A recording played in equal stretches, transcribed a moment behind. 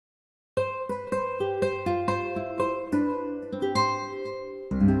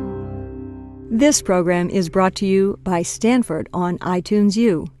This program is brought to you by Stanford on iTunes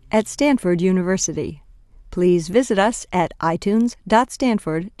U at Stanford University. Please visit us at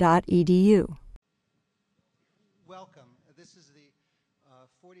itunes.stanford.edu. Welcome. This is the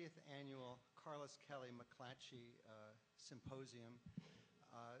 40th annual Carlos Kelly McClatchy Symposium.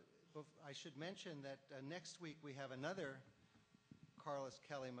 I should mention that next week we have another Carlos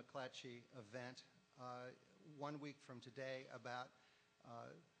Kelly McClatchy event 1 week from today about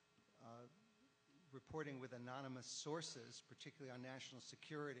reporting with anonymous sources, particularly on national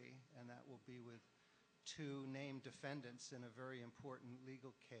security, and that will be with two named defendants in a very important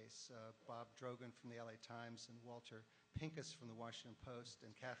legal case, Bob Drogan from the LA Times and Walter Pincus from the Washington Post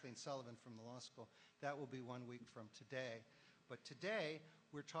and Kathleen Sullivan from the law school. That will be 1 week from today. But today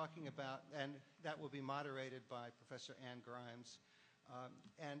we're talking about, and that will be moderated by Professor Ann Grimes.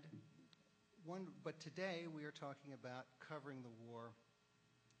 But today we are talking about covering the war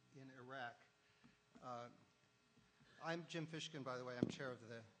in Iraq. I'm Jim Fishkin, by the way. I'm chair of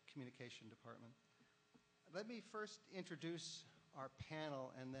the communication department. Let me first introduce our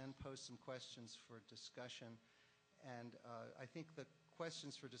panel and then pose some questions for discussion. And I think the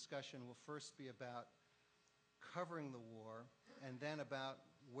questions for discussion will first be about covering the war and then about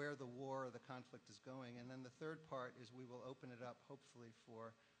where the war or the conflict is going. And then the third part is we will open it up, hopefully,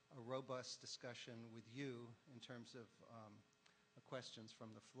 for a robust discussion with you in terms of questions from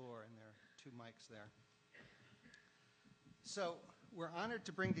the floor, and there are 2 mics there. So we're honored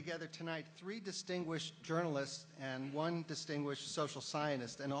to bring together tonight 3 distinguished journalists and 1 distinguished social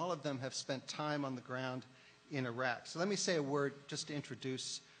scientist, and all of them have spent time on the ground in Iraq. So let me say a word just to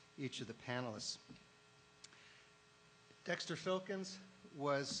introduce each of the panelists. Dexter Filkins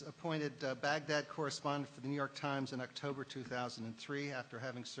was appointed Baghdad correspondent for the New York Times in October 2003 after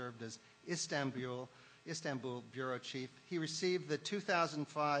having served as Istanbul bureau chief. He received the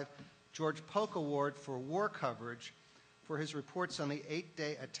 2005 George Polk Award for war coverage for his reports on the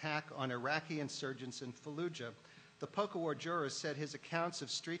 8-day attack on Iraqi insurgents in Fallujah. The Polk Award jurors said his accounts of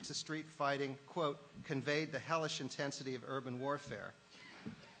street-to-street fighting, quote, conveyed the hellish intensity of urban warfare,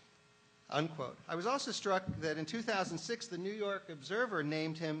 unquote. I was also struck that in 2006, the New York Observer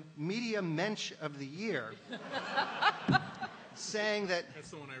named him Media Mensch of the Year, saying that,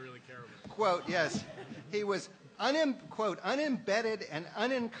 that's the one I really care about. Quote, yes, he was, quote, unembedded and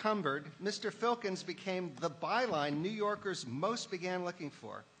unencumbered. Mr. Filkins became the byline New Yorkers most began looking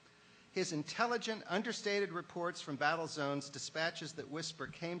for. His intelligent, understated reports from battle zones, dispatches that whisper,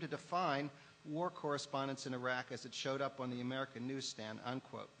 came to define war correspondence in Iraq as it showed up on the American newsstand,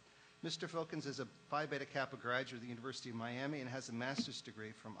 unquote. Mr. Filkins is a Phi Beta Kappa graduate of the University of Miami and has a master's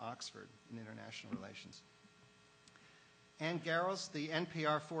degree from Oxford in international relations. Ann Garrels, the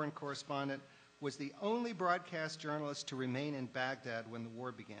NPR foreign correspondent, was the only broadcast journalist to remain in Baghdad when the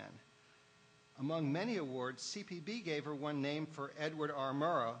war began. Among many awards, CPB gave her one named for Edward R.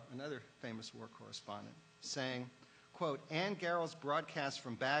 Murrow, another famous war correspondent, saying, quote, Ann Garrels broadcast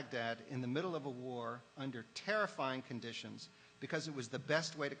from Baghdad in the middle of a war under terrifying conditions because it was the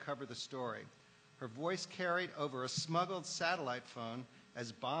best way to cover the story. Her voice carried over a smuggled satellite phone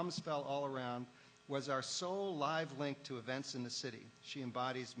as bombs fell all around was our sole live link to events in the city. She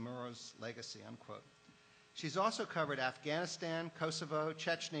embodies Murrow's legacy, unquote. She's also covered Afghanistan, Kosovo,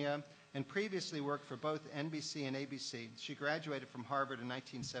 Chechnya, and previously worked for both NBC and ABC. She graduated from Harvard in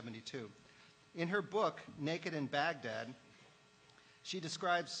 1972. In her book, Naked in Baghdad, she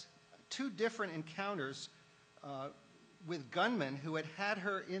describes 2 different encounters with gunmen who had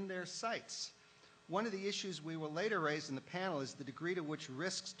her in their sights. One of the issues we will later raise in the panel is the degree to which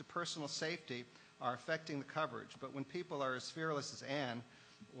risks to personal safety are affecting the coverage. But when people are as fearless as Ann,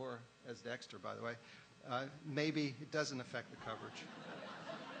 or as Dexter, by the way, maybe it doesn't affect the coverage.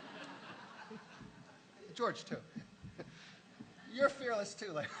 George, too. You're fearless,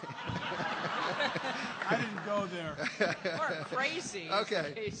 too, Larry. I didn't go there. Or crazy, okay. as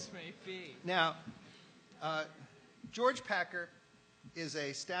the case may be. Now, George Packer is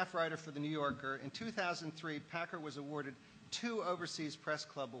a staff writer for The New Yorker. In 2003, Packer was awarded 2 Overseas Press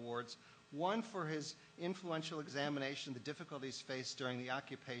Club awards, one for his influential examination of the difficulties faced during the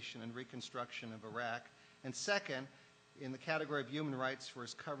occupation and reconstruction of Iraq, and second, in the category of human rights for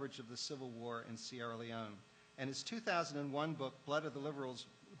his coverage of the Civil War in Sierra Leone. And his 2001 book, Blood of the Liberals,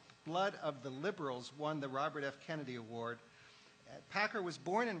 won the Robert F. Kennedy Award. Packer was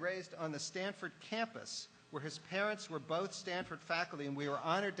born and raised on the Stanford campus, where his parents were both Stanford faculty, and we were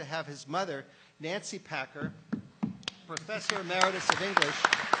honored to have his mother, Nancy Packer, Professor Emeritus of English,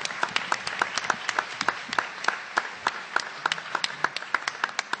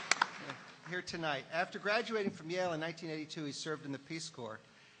 here tonight. After graduating from Yale in 1982, he served in the Peace Corps.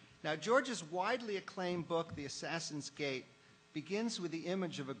 Now, George's widely acclaimed book, The Assassin's Gate, begins with the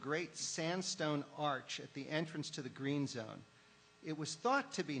image of a great sandstone arch at the entrance to the Green Zone. It was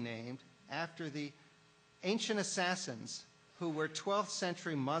thought to be named after the ancient assassins who were 12th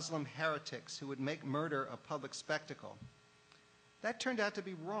century Muslim heretics who would make murder a public spectacle. That turned out to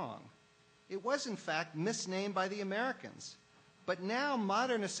be wrong. It was, in fact, misnamed by the Americans. But now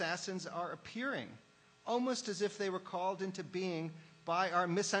modern assassins are appearing, almost as if they were called into being by our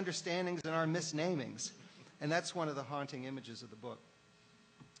misunderstandings and our misnamings. And that's one of the haunting images of the book.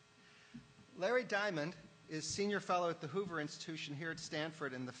 Larry Diamond is senior fellow at the Hoover Institution here at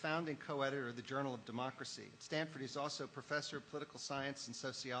Stanford and the founding co-editor of the Journal of Democracy. At Stanford, he's also professor of political science and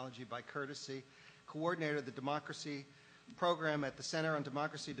sociology by courtesy, coordinator of the democracy program at the Center on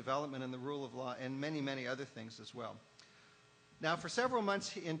Democracy Development and the Rule of Law, and many, many other things as well. Now, for several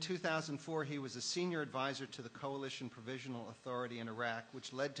months in 2004, he was a senior advisor to the Coalition Provisional Authority in Iraq,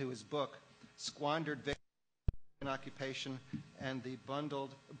 which led to his book, Squandered Victory and Occupation and the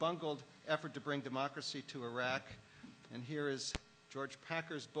Bungled Effort to Bring Democracy to Iraq. And here is George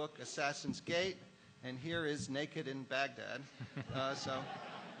Packer's book, Assassin's Gate, and here is Naked in Baghdad. So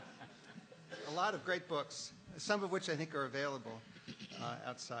a lot of great books, some of which I think are available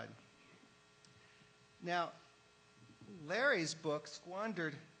outside. Now, Larry's book,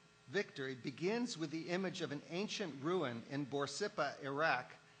 Squandered Victory, begins with the image of an ancient ruin in Borsippa,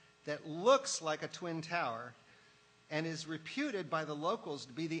 Iraq, that looks like a twin tower and is reputed by the locals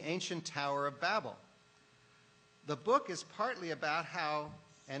to be the ancient Tower of Babel. The book is partly about how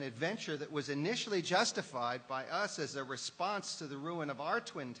an adventure that was initially justified by us as a response to the ruin of our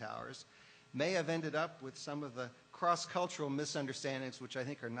twin towers may have ended up with some of the cross-cultural misunderstandings which I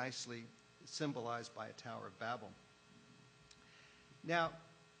think are nicely symbolized by a Tower of Babel. Now,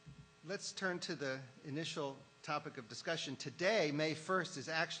 let's turn to the initial topic of discussion. Today, May 1st, is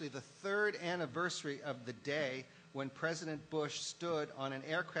actually the third anniversary of the day when President Bush stood on an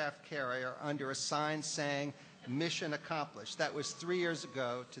aircraft carrier under a sign saying, "Mission accomplished." That was 3 years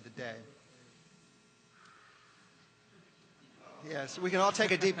ago to the day. Yes, we can all take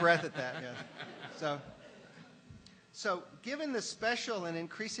a deep breath at that. Yes. So given the special and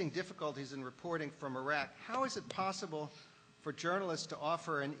increasing difficulties in reporting from Iraq, how is it possible for journalists to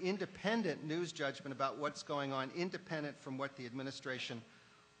offer an independent news judgment about what's going on, independent from what the administration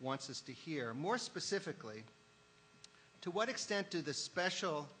wants us to hear? More specifically, to what extent do the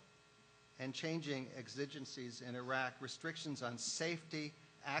special and changing exigencies in Iraq, restrictions on safety,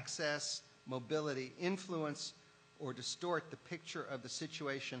 access, mobility, influence, or distort the picture of the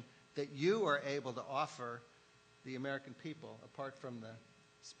situation that you are able to offer the American people, apart from the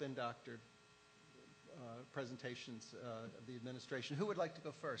spin-doctored presentations of the administration? Who would like to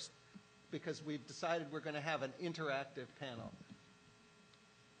go first? Because we've decided we're going to have an interactive panel.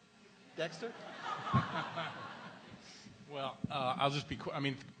 Dexter? Well, I'll just be quick. I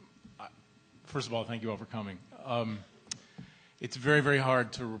mean, first of all, thank you all for coming. It's very, very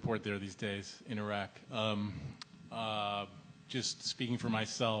hard to report there these days in Iraq. Just speaking for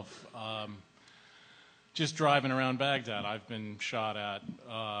myself, just driving around Baghdad, I've been shot at,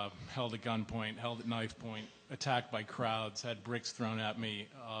 held at gunpoint, held at knife point, attacked by crowds, had bricks thrown at me.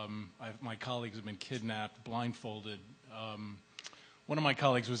 My colleagues have been kidnapped, blindfolded. One of my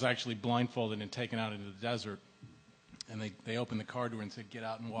colleagues was actually blindfolded and taken out into the desert, and they opened the car door and said, "Get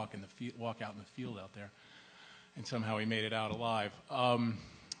out and walk out in the field out there." And somehow he made it out alive.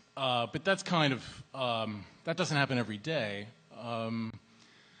 But that's kind of that doesn't happen every day.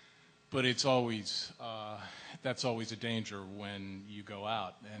 But it's always that's always a danger when you go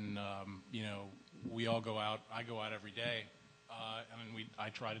out, and you know, we all go out. I go out every day, and I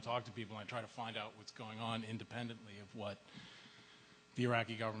try to talk to people, and I try to find out what's going on independently of what the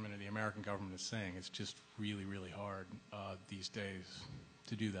Iraqi government or the American government is saying. It's just really, really hard these days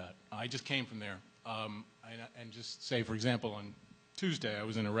to do that. I just came from there, and just say, for example, on Tuesday I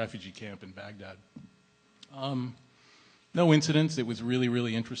was in a refugee camp in Baghdad. No incidents. It was really,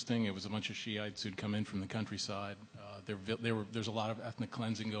 really interesting. It was a bunch of Shiites who'd come in from the countryside. There's a lot of ethnic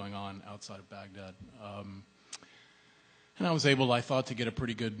cleansing going on outside of Baghdad. And I was able, I thought, to get a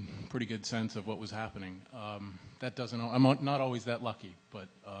pretty good sense of what was happening. That doesn't. I'm not always that lucky, but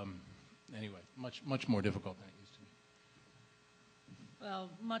anyway, much more difficult than it used to be. Well,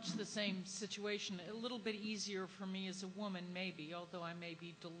 much the same situation. A little bit easier for me as a woman, maybe, although I may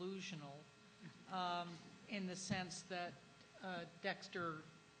be delusional, in the sense that Dexter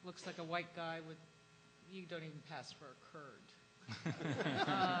looks like a white guy with, you don't even pass for a Kurd.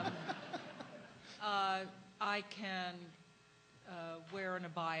 I can wear an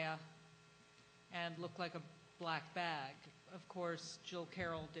abaya and look like a black bag. Of course, Jill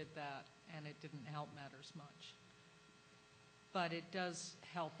Carroll did that, and it didn't help matters much. But it does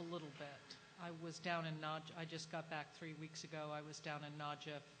help a little bit. I was down in Najaf. I just got back 3 weeks ago. I was down in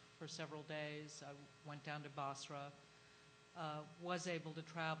Najaf for several days. I went down to Basra, was able to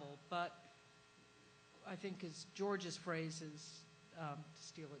travel. But I think as George's phrase is, to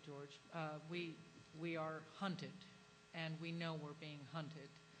steal it, George, we are hunted, and we know we're being hunted.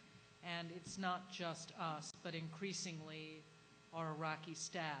 And it's not just us, but increasingly our Iraqi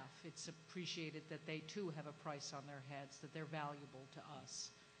staff. It's appreciated that they too have a price on their heads, that they're valuable to us.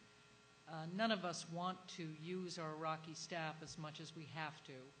 None of us want to use our Iraqi staff as much as we have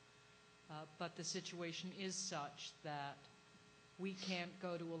to, but the situation is such that we can't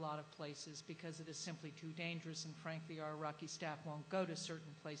go to a lot of places because it is simply too dangerous, and frankly our Iraqi staff won't go to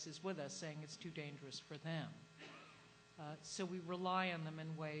certain places with us, saying it's too dangerous for them. So we rely on them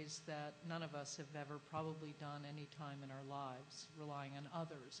in ways that none of us have ever probably done any time in our lives, relying on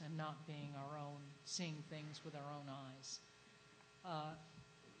others and not being our own, seeing things with our own eyes.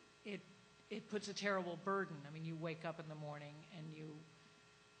 It puts a terrible burden. I mean, you wake up in the morning and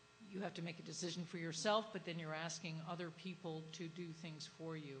you have to make a decision for yourself, but then you're asking other people to do things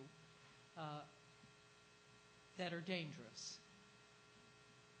for you that are dangerous.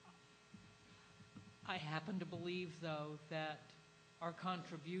 I happen to believe, though, that our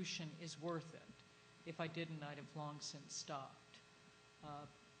contribution is worth it. If I didn't, I'd have long since stopped.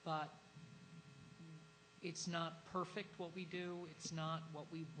 But it's not perfect what we do. It's not what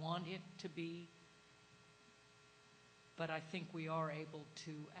we want it to be. But I think we are able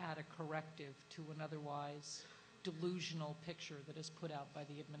to add a corrective to an otherwise delusional picture that is put out by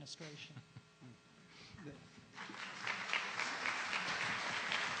the administration.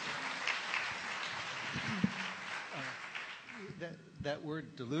 That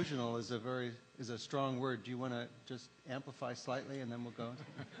word delusional is a strong word. Do you want to just amplify slightly and then we'll go?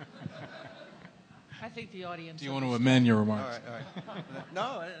 I think the audience. Do you want to amend your remarks? All right.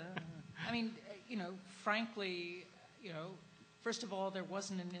 No. I mean, frankly, first of all, there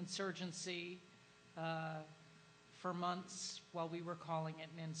wasn't an insurgency for months while we were calling it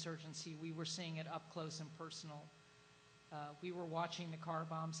an insurgency. We were seeing it up close and personal. We were watching the car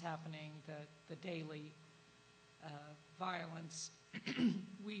bombs happening, the daily violence.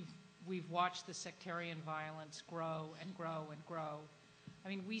 We've watched the sectarian violence grow and grow and grow. I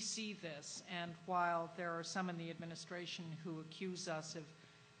mean, we see this, and while there are some in the administration who accuse us of,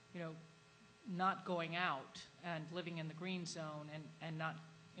 not going out and living in the green zone and not,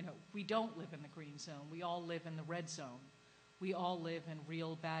 we don't live in the green zone. We all live in the red zone. We all live in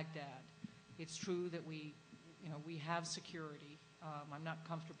real Baghdad. It's true that we have security. I'm not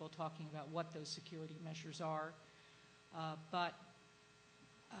comfortable talking about what those security measures are, but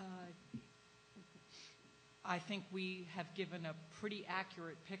I think we have given a pretty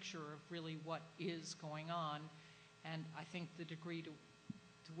accurate picture of really what is going on, and I think the degree to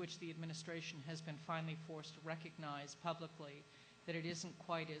which the administration has been finally forced to recognize publicly that it isn't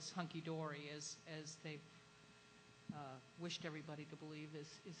quite as hunky-dory as they've wished everybody to believe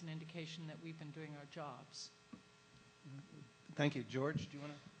is an indication that we've been doing our jobs. Thank you. George, do you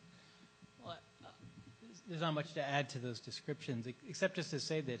want to? Well, there's not much to add to those descriptions, except just to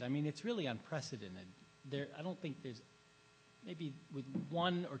say that, I mean, it's really unprecedented. I don't think there's, maybe with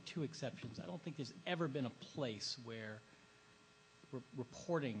one or two exceptions, I don't think there's ever been a place where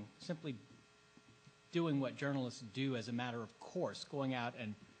reporting, simply doing what journalists do as a matter of course, going out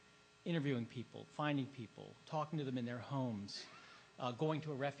and interviewing people, finding people, talking to them in their homes, going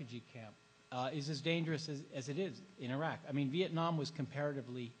to a refugee camp, is as dangerous as it is in Iraq. I mean, Vietnam was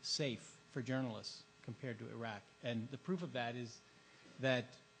comparatively safe for journalists compared to Iraq. And the proof of that is that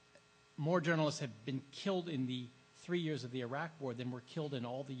more journalists have been killed in the 3 years of the Iraq War than were killed in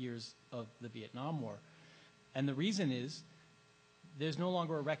all the years of the Vietnam War. And the reason is there's no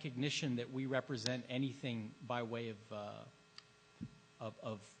longer a recognition that we represent anything by way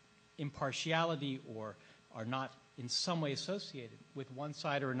of impartiality or are not in some way associated with one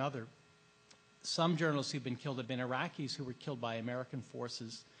side or another. Some journalists who've been killed have been Iraqis who were killed by American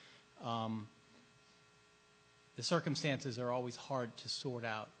forces. The circumstances are always hard to sort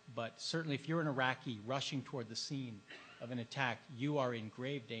out, but certainly if you're an Iraqi rushing toward the scene of an attack, you are in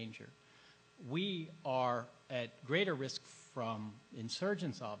grave danger. We are at greater risk from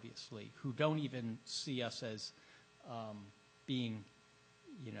insurgents, obviously, who don't even see us as being,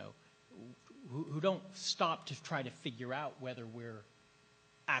 who don't stop to try to figure out whether we're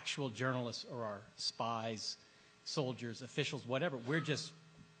actual journalists or are spies, soldiers, officials, whatever. We're just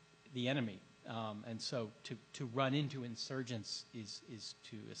the enemy. And so to run into insurgents is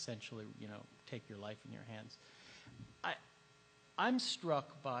to essentially, take your life in your hands. I'm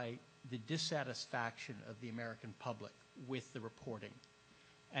struck by the dissatisfaction of the American public with the reporting.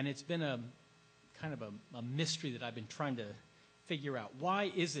 And it's been a kind of a mystery that I've been trying to figure out.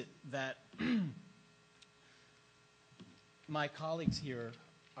 Why is it that my colleagues here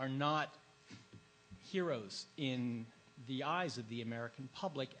are not heroes in the eyes of the American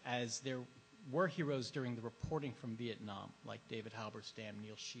public as there were heroes during the reporting from Vietnam, like David Halberstam,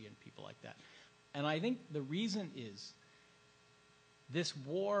 Neil Shee, and people like that? And I think the reason is this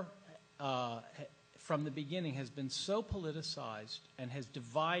war from the beginning has been so politicized and has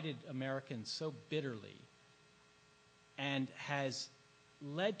divided Americans so bitterly and has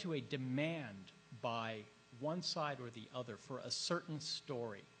led to a demand by one side or the other for a certain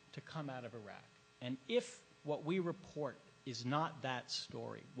story to come out of Iraq. And if what we report is not that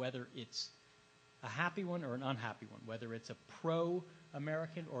story, whether it's a happy one or an unhappy one, whether it's a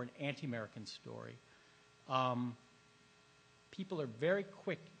pro-American or an anti-American story, people are very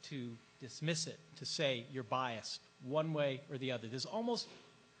quick to dismiss it, to say you're biased one way or the other. There's almost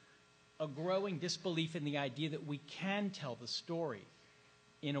a growing disbelief in the idea that we can tell the story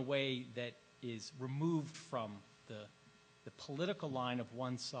in a way that is removed from the political line of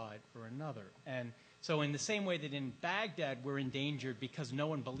one side or another. And so in the same way that in Baghdad we're endangered because no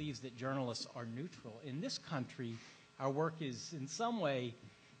one believes that journalists are neutral, in this country our work is in some way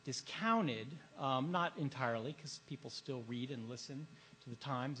discounted, not entirely, because people still read and listen to the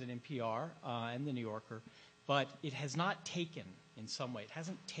Times and NPR and the New Yorker, but it has not taken in some way. It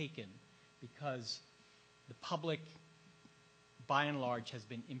hasn't taken because the public, by and large, has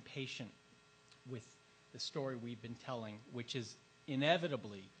been impatient with the story we've been telling, which is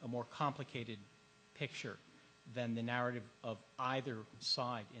inevitably a more complicated picture than the narrative of either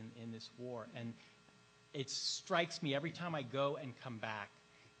side in this war. And it strikes me every time I go and come back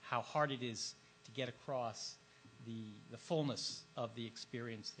how hard it is to get across the fullness of the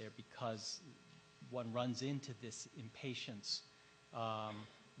experience there, because one runs into this impatience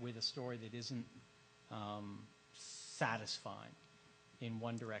with a story that isn't satisfying in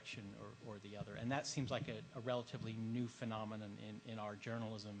one direction or the other. And that seems like a relatively new phenomenon in our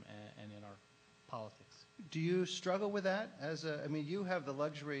journalism and in our politics. Do you struggle with that? I mean, you have the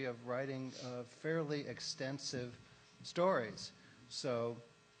luxury of writing fairly extensive stories. So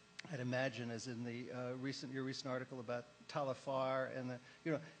I'd imagine, as in your recent article about Talafar, and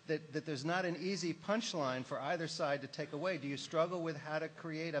that there's not an easy punchline for either side to take away. Do you struggle with how to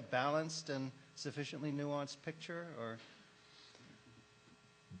create a balanced and sufficiently nuanced picture, or?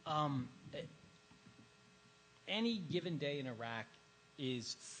 Any given day in Iraq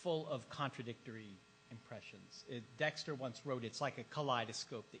is full of contradictory impressions. Dexter once wrote, it's like a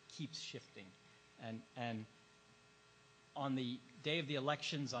kaleidoscope that keeps shifting. And on the day of the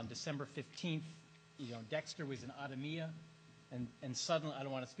elections on December 15th, Dexter was in Adamiyah, and suddenly, I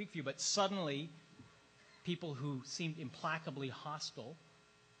don't want to speak for you, but suddenly people who seemed implacably hostile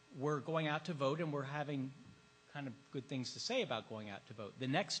were going out to vote and were having kind of good things to say about going out to vote. The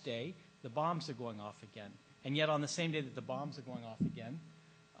next day, the bombs are going off again. And yet on the same day that the bombs are going off again,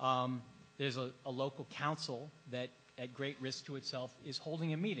 there's a local council that, at great risk to itself, is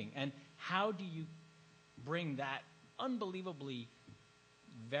holding a meeting. And how do you bring that unbelievably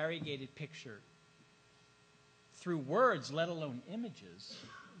variegated picture through words, let alone images,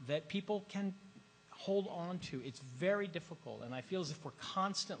 that people can hold on to? It's very difficult, and I feel as if we're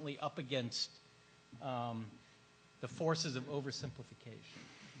constantly up against the forces of oversimplification.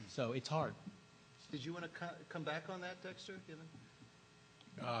 So it's hard. Did you want to come back on that, Dexter?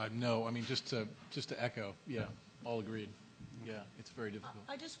 No, I mean, just to echo, yeah, all agreed. Yeah, it's very difficult.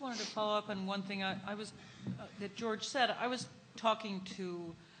 I just wanted to follow up on one thing that George said. I was talking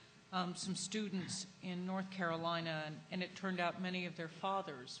to some students in North Carolina, and it turned out many of their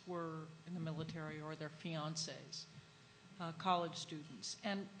fathers were in the military or their fiancés, college students.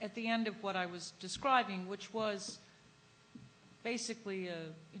 And at the end of what I was describing, which was basically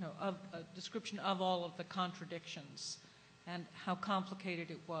a description of all of the contradictions and how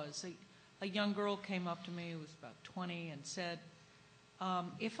complicated it was. A young girl came up to me who was about 20 and said,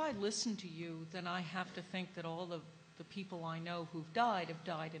 if I listen to you, then I have to think that all of the people I know who've died have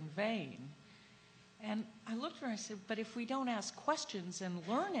died in vain. And I looked at her and I said, but if we don't ask questions and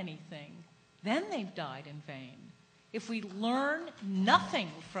learn anything, then they've died in vain. If we learn nothing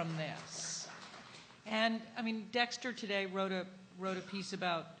from this. And I mean, Dexter today wrote a piece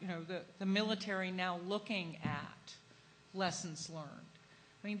about the military now looking at lessons learned.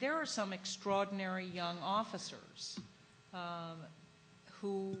 I mean, there are some extraordinary young officers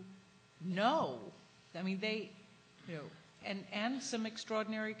who know. I mean, they, you know, and some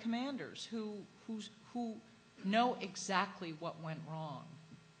extraordinary commanders who know exactly what went wrong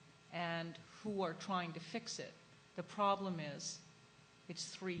and who are trying to fix it. The problem is, it's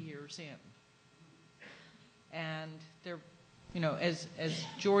 3 years in. And they're, you know, as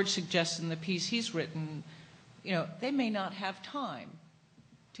George suggests in the piece he's written, you know, they may not have time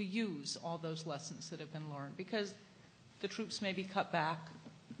to use all those lessons that have been learned because the troops may be cut back.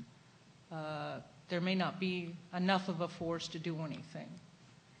 There may not be enough of a force to do anything.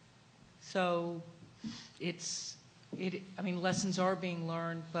 So I mean, lessons are being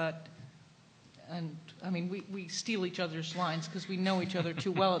learned, but, and I mean, we steal each other's lines because we know each other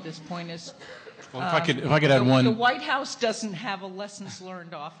too well at this point. Well, if I could add one. The White House doesn't have a lessons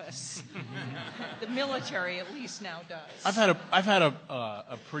learned office. The military, at least now, does. I've had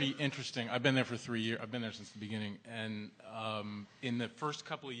a pretty interesting. I've been there for 3 years. I've been there since the beginning, and in the first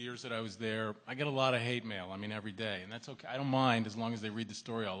couple of years that I was there, I get a lot of hate mail. I mean, every day, and that's okay. I don't mind as long as they read the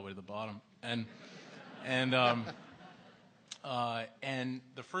story all the way to the bottom. And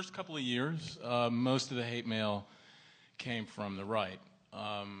the first couple of years, most of the hate mail came from the right.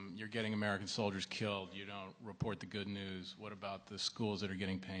 You're getting American soldiers killed. You don't report the good news. What about the schools that are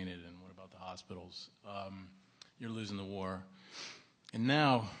getting painted? And what about the hospitals? You're losing the war. And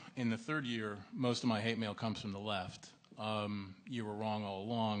now, in the third year, most of my hate mail comes from the left. You were wrong all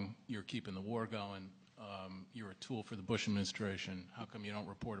along. You're keeping the war going. You're a tool for the Bush administration. How come you don't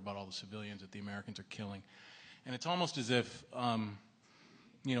report about all the civilians that the Americans are killing? And it's almost as if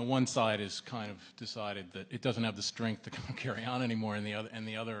you know, one side has kind of decided that it doesn't have the strength to carry on anymore, and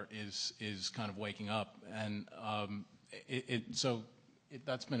the other is kind of waking up, and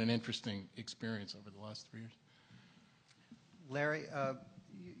that's been an interesting experience over the last 3 years. Larry,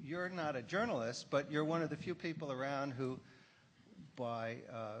 you're not a journalist, but you're one of the few people around who, by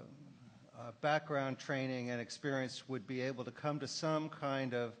background training and experience, would be able to come to some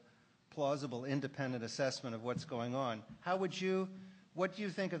kind of plausible, independent assessment of what's going on. What do you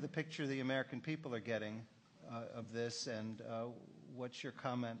think of the picture the American people are getting of this, and what's your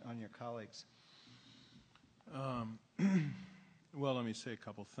comment on your colleagues? Well, let me say a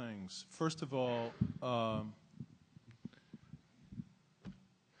couple things. First of all,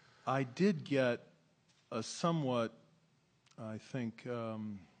 I did get a somewhat, I think,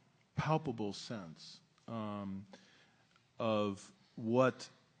 palpable sense of what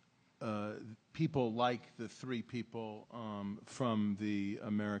people like the three people from the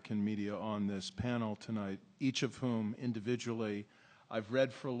American media on this panel tonight, each of whom individually I've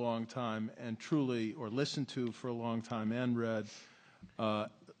read for a long time and truly, or listened to for a long time and read,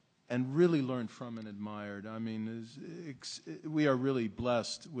 and really learned from and admired. I mean, we are really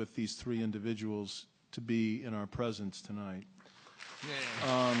blessed with these three individuals to be in our presence tonight.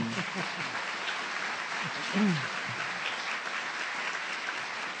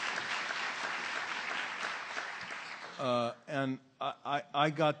 And I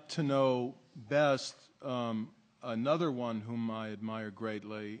got to know best another one whom I admire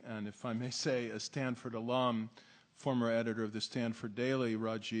greatly, and if I may say, a Stanford alum, former editor of the Stanford Daily,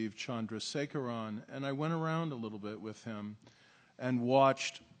 Rajiv Chandrasekaran, and I went around a little bit with him and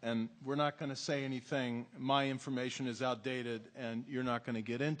watched, and we're not going to say anything, my information is outdated and you're not going to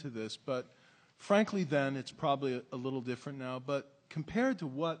get into this, but frankly then it's probably a little different now, but compared to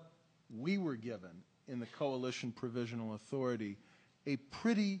what we were given in the Coalition Provisional Authority, a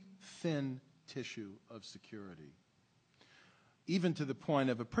pretty thin tissue of security, even to the point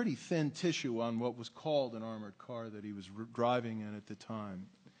of a pretty thin tissue on what was called an armored car that he was driving in at the time.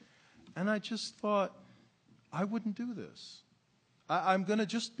 And I just thought, I wouldn't do this. I'm going to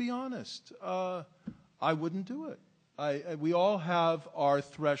just be honest. I wouldn't do it. We all have our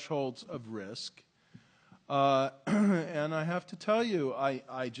thresholds of risk. And I have to tell you,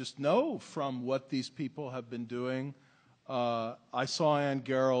 I just know from what these people have been doing. I saw Ann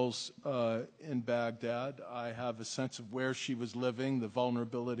Garrels in Baghdad. I have a sense of where she was living, the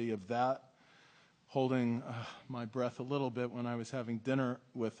vulnerability of that, holding my breath a little bit when I was having dinner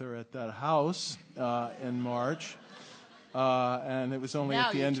with her at that house in March. And it was only now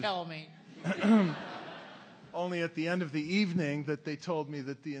at the end you tell me. Only at the end of the evening that they told me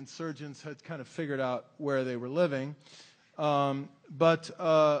that the insurgents had kind of figured out where they were living. You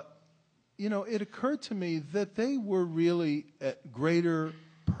know, it occurred to me that they were really at greater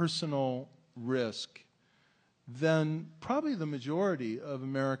personal risk than probably the majority of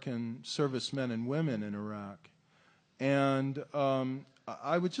American servicemen and women in Iraq. And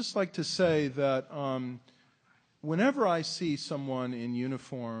I would just like to say that whenever I see someone in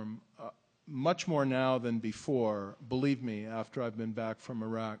uniform, much more now than before, believe me, after I've been back from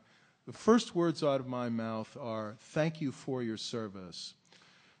Iraq, the first words out of my mouth are, "Thank you for your service."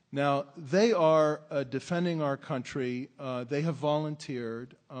 Now, they are defending our country. They have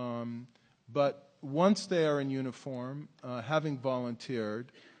volunteered, but once they are in uniform, having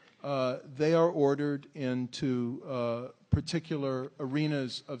volunteered, they are ordered into particular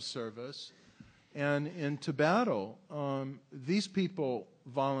arenas of service and into battle. These people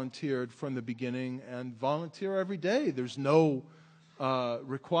volunteered from the beginning and volunteer every day. There's no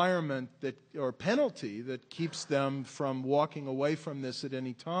requirement that or penalty that keeps them from walking away from this at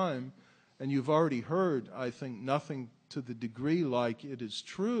any time. And you've already heard, I think, nothing to the degree like it is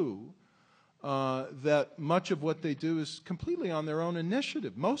true, that much of what they do is completely on their own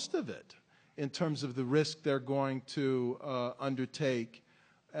initiative, most of it, in terms of the risk they're going to undertake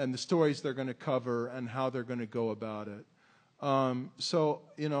and the stories they're going to cover and how they're going to go about it. So,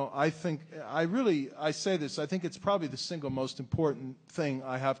 you know, I think, I say this, I think it's probably the single most important thing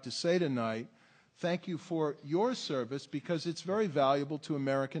I have to say tonight. Thank you for your service, because it's very valuable to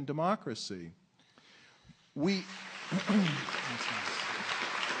American democracy. We...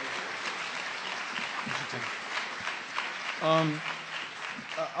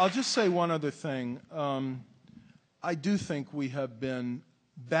 I'll just say one other thing. I do think we have been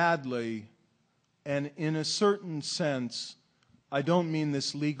badly, and in a certain sense, I don't mean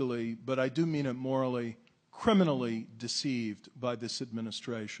this legally, but I do mean it morally, criminally deceived by this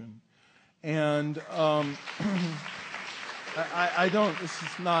administration. And I don't, this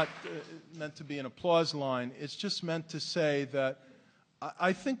is not meant to be an applause line, it's just meant to say that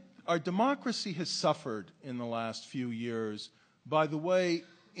I think our democracy has suffered in the last few years by the way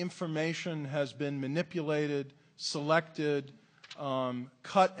information has been manipulated, selected,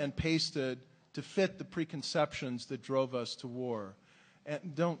 cut and pasted to fit the preconceptions that drove us to war.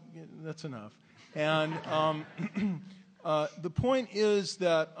 And that's enough. And the point is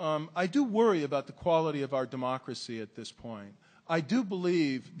that I do worry about the quality of our democracy at this point. I do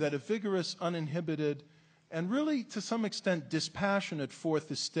believe that a vigorous, uninhibited, and really to some extent dispassionate Fourth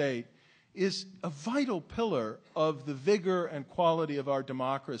Estate is a vital pillar of the vigor and quality of our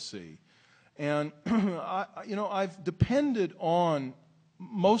democracy. And I've depended on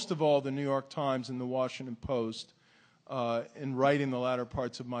most of all the New York Times and the Washington Post in writing the latter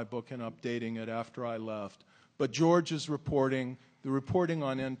parts of my book and updating it after I left. But George's reporting, the reporting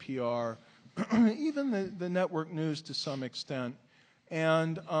on NPR, even the network news to some extent.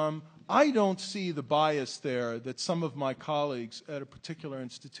 And I don't see the bias there that some of my colleagues at a particular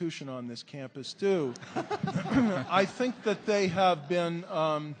institution on this campus do. I think that they have been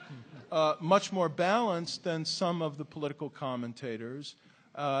much more balanced than some of the political commentators.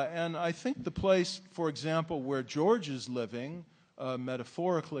 And I think the place, for example, where George is living,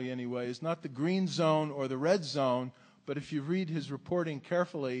 metaphorically anyway, is not the green zone or the red zone, but if you read his reporting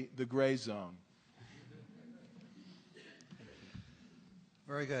carefully, the gray zone.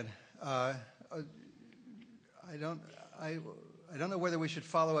 Very good. I don't know whether we should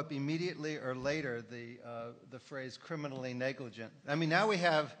follow up immediately or later the phrase criminally negligent. I mean, now we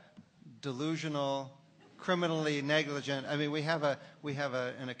have delusional, criminally negligent. I mean, we have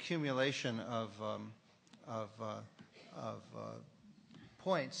an accumulation of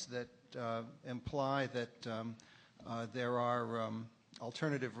points that imply that there are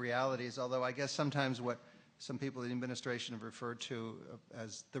alternative realities. Although I guess sometimes what some people in the administration have referred to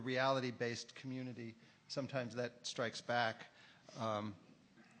as the reality-based community, sometimes that strikes back.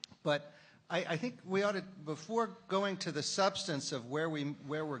 But I think we ought to, before going to the substance of where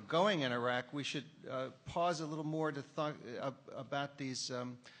we're going in Iraq, we should pause a little more to think about these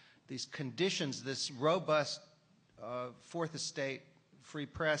conditions. This robust Fourth Estate free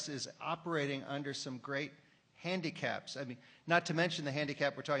press is operating under some great handicaps. I mean, not to mention the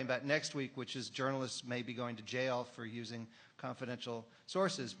handicap we're talking about next week, which is journalists may be going to jail for using confidential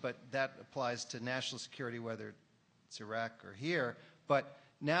sources, but that applies to national security, whether it's Iraq or here. But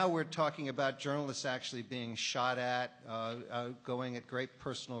now we're talking about journalists actually being shot at, going at great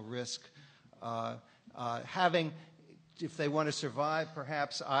personal risk, having, if they want to survive,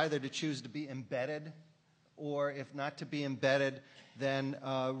 perhaps either to choose to be embedded, or if not to be embedded, then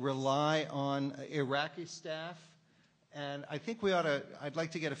rely on Iraqi staff. And I think I'd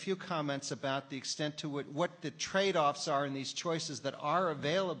like to get a few comments about the extent to what the trade-offs are in these choices that are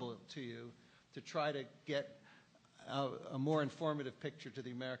available to you to try to get a more informative picture to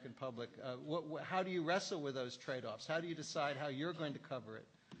the American public. How do you wrestle with those trade-offs? How do you decide how you're going to cover it?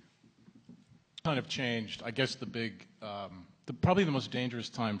 Kind of changed. I guess probably the most dangerous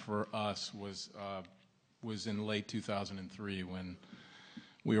time for us was in late 2003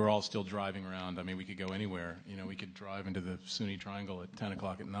 we were all still driving around. I mean, we could go anywhere. You know, we could drive into the Sunni Triangle at 10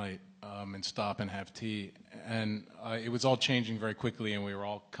 o'clock at night and stop and have tea. And it was all changing very quickly, and we were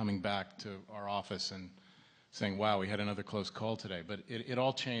all coming back to our office and saying, wow, we had another close call today. But it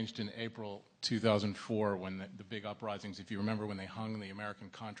all changed in April 2004 when the big uprisings, if you remember, when they hung the American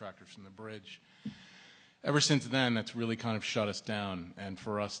contractors from the bridge. Ever since then, that's really kind of shut us down. And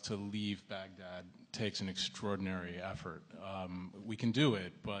for us to leave Baghdad takes an extraordinary effort. We can do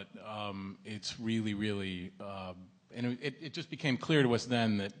it, but it's really, really, and it just became clear to us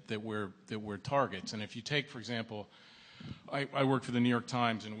then that we're targets. And if you take, for example, I work for the New York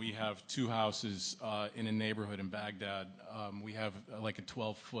Times, and we have 2 houses in a neighborhood in Baghdad. We have like a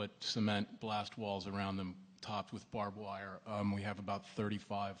 12-foot cement blast walls around them, topped with barbed wire. We have about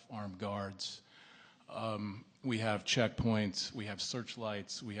 35 armed guards. We have checkpoints, we have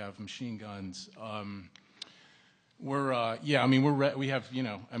searchlights, we have machine guns. Yeah, I mean, we have, you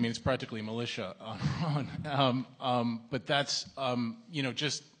know, I mean, it's practically militia but that's, you know,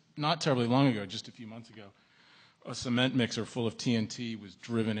 just not terribly long ago, just a few months ago, a cement mixer full of TNT was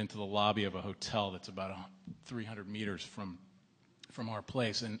driven into the lobby of a hotel that's about 300 meters from our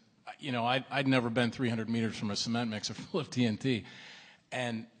place. And, you know, I'd never been 300 meters from a cement mixer full of TNT.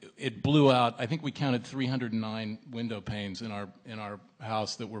 And it blew out. I think we counted 309 window panes in our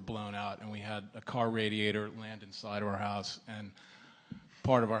house that were blown out, and we had a car radiator land inside of our house, and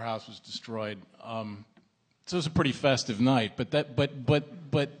part of our house was destroyed. So it was a pretty festive night. But that's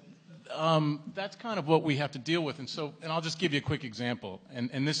kind of what we have to deal with. And I'll just give you a quick example.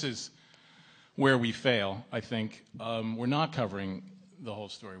 And this is where we fail. I think we're not covering the whole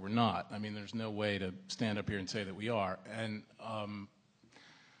story. We're not. I mean, there's no way to stand up here and say that we are. And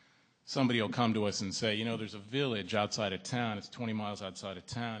somebody will come to us and say, you know, there's a village outside of town, it's 20 miles outside of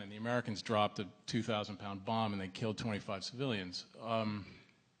town, and the Americans dropped a 2,000-pound bomb and they killed 25 civilians.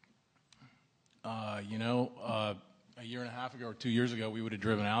 You know, a year and a half ago or 2 years ago, we would have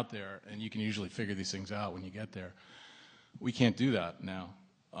driven out there, and you can usually figure these things out when you get there. We can't do that now.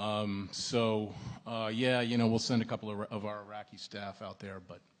 Yeah, you know, we'll send a couple of our Iraqi staff out there,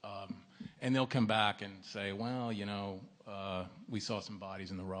 but and they'll come back and say, well, you know, we saw some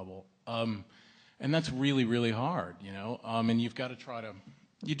bodies in the rubble. And that's really, really hard, you know. And you've got to try to,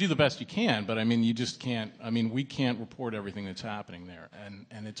 you do the best you can, but I mean, you just can't, I mean, we can't report everything that's happening there,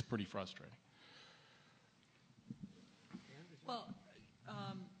 and it's pretty frustrating. Well,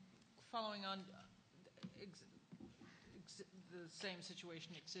 following on, the same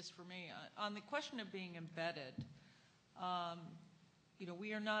situation exists for me. On the question of being embedded, you know,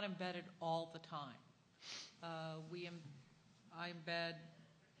 we are not embedded all the time. I embed,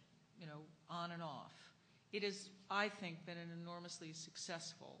 you know, on and off. It has, I think, been an enormously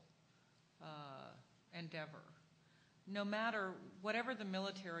successful endeavor. No matter whatever the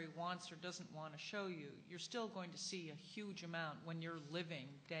military wants or doesn't want to show you, you're still going to see a huge amount when you're living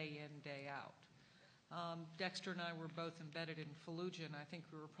day in, day out. Dexter and I were both embedded in Fallujah, and I think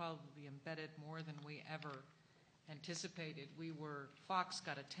we were probably embedded more than we ever anticipated. Fox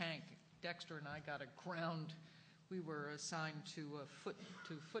got a tank, Dexter and I got a ground. We were assigned to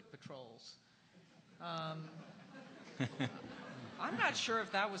foot patrols. I'm not sure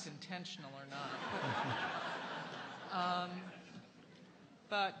if that was intentional or not.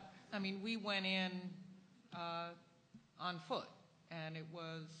 But I mean, we went in on foot, and it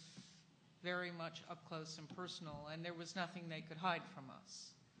was very much up close and personal, and there was nothing they could hide from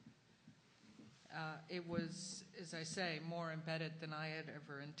us. It was, as I say, more embedded than I had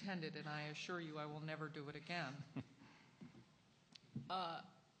ever intended, and I assure you I will never do it again.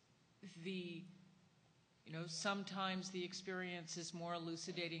 You know, sometimes the experience is more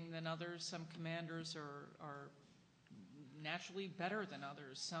elucidating than others. Some commanders are naturally better than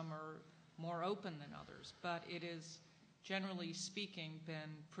others. Some are more open than others, but it is, generally speaking,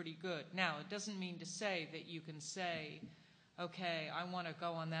 been pretty good. Now, it doesn't mean to say that you can say, okay, I want to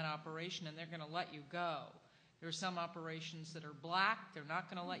go on that operation, and they're going to let you go. There are some operations that are black. They're not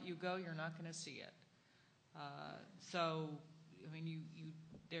going to let you go. You're not going to see it. So, I mean, you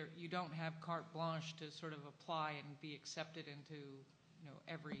don't have carte blanche to sort of apply and be accepted into, you know,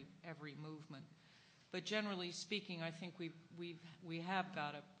 every movement. But generally speaking, I think we have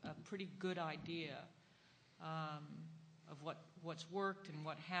got a pretty good idea of what's worked and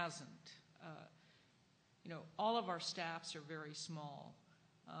what hasn't. You know, all of our staffs are very small.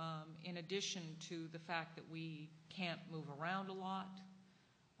 In addition to the fact that we can't move around a lot,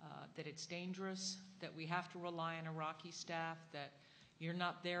 that it's dangerous, that we have to rely on Iraqi staff, that you're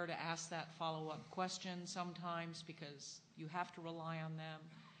not there to ask that follow-up question sometimes because you have to rely on them,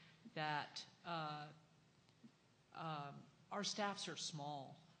 that our staffs are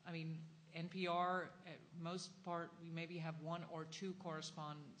small. I mean, NPR, at most part, we maybe have 1 or 2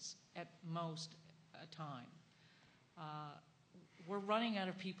 correspondents at most a time. We're running out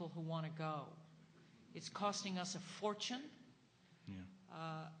of people who want to go. It's costing us a fortune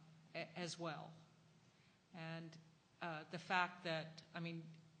as well. And the fact that, I mean,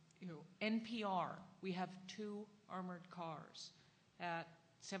 NPR, we have 2 armored cars at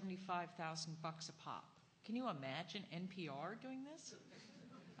 $75,000 a pop. Can you imagine NPR doing this?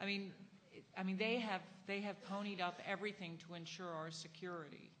 I mean, they have ponied up everything to ensure our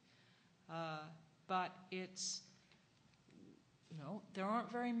security, but it's, there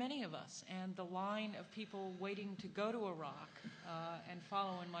aren't very many of us, and the line of people waiting to go to Iraq and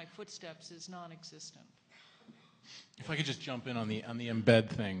follow in my footsteps is non-existent. If I could just jump in on the embed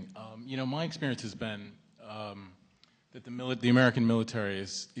thing, my experience has been that the American military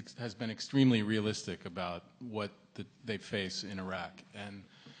has been extremely realistic about what they face in Iraq, and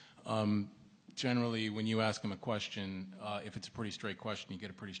generally, when you ask them a question, if it's a pretty straight question, you get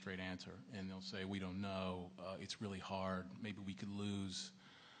a pretty straight answer, and they'll say, "We don't know. It's really hard. Maybe we could lose."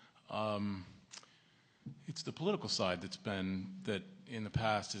 It's the political side that in the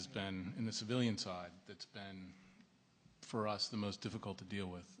past has been, in the civilian side, that's been, for us, the most difficult to deal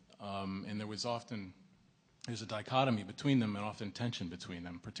with. And there's a dichotomy between them and often tension between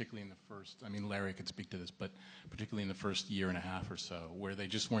them, particularly in the first, Larry could speak to this, but particularly in the first year and a half or so, where they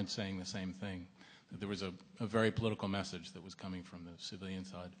just weren't saying the same thing. There was a very political message that was coming from the civilian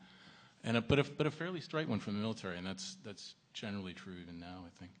side, but a fairly straight one from the military, and that's generally true even now, I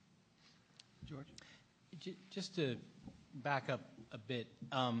think. George? Just to back up a bit,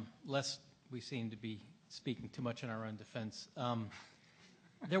 lest we seem to be speaking too much in our own defense,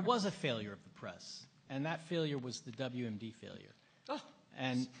 there was a failure of the press, and that failure was the WMD failure. Oh.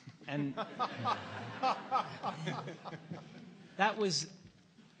 And that was,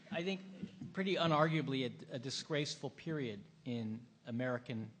 I think, pretty unarguably a disgraceful period in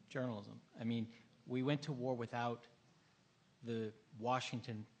American journalism. I mean, we went to war without the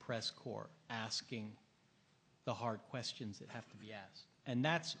Washington press corps asking the hard questions that have to be asked. And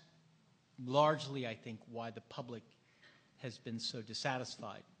that's largely, I think, why the public has been so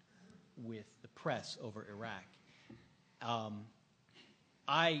dissatisfied with the press over Iraq.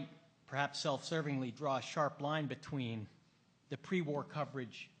 I, perhaps self-servingly, draw a sharp line between the pre-war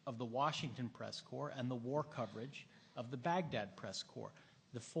coverage of the Washington press corps and the war coverage of the Baghdad press corps.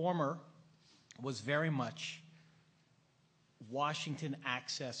 The former was very much Washington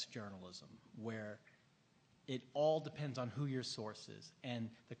access journalism, where it all depends on who your source is, and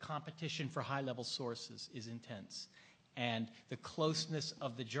the competition for high-level sources is intense, and the closeness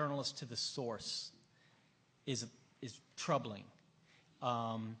of the journalist to the source is troubling,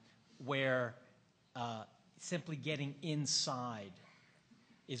 where simply getting inside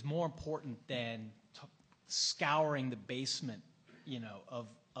is more important than scouring the basement,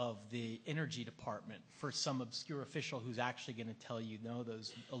 of the energy department for some obscure official who's actually going to tell you, no,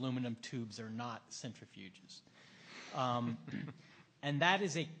 those aluminum tubes are not centrifuges. And that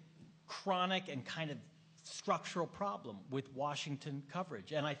is a chronic and kind of structural problem with Washington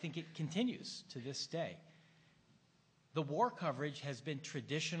coverage, and I think it continues to this day. The war coverage has been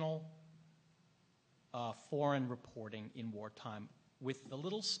traditional foreign reporting in wartime, with the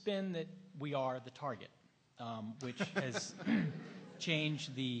little spin that we are the target, which has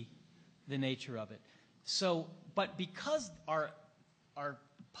changed the nature of it. So, but because our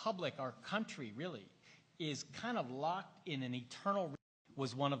public, our country really, is kind of locked in an eternal,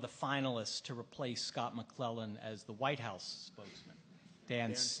 was one of the finalists to replace Scott McClellan as the White House spokesman,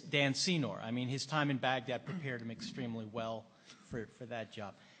 Dan Senor. I mean, his time in Baghdad prepared him extremely well for that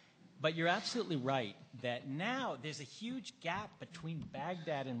job. But you're absolutely right that now there's a huge gap between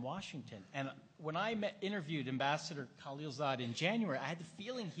Baghdad and Washington. And when I interviewed Ambassador Khalilzad in January, I had the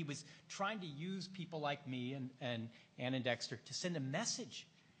feeling he was trying to use people like me and Ann and Dexter to send a message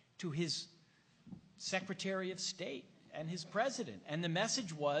to his Secretary of State and his president. And the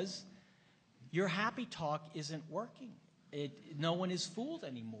message was, your happy talk isn't working. No one is fooled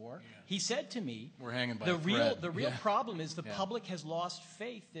anymore. Yeah. He said to me, we're hanging by the real problem is the public has lost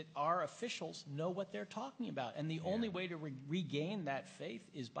faith that our officials know what they're talking about. And the only way to regain that faith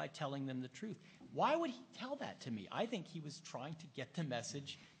is by telling them the truth. Why would he tell that to me? I think he was trying to get the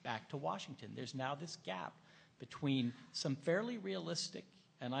message back to Washington. There's now this gap between some fairly realistic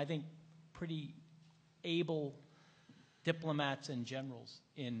and I think pretty able diplomats and generals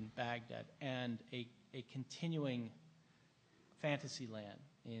in Baghdad and a continuing fantasy land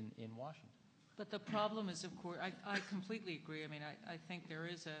in Washington. But the problem is, of course, I completely agree. I mean, I think there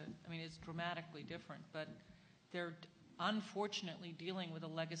is it's dramatically different, but unfortunately dealing with a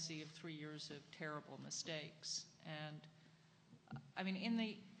legacy of 3 years of terrible mistakes. And I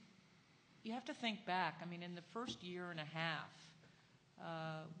mean, you have to think back. I mean, in the first year and a half,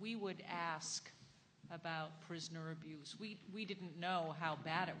 we would ask about prisoner abuse. We didn't know how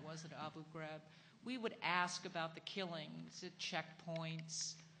bad it was at Abu Ghraib. We would ask about the killings at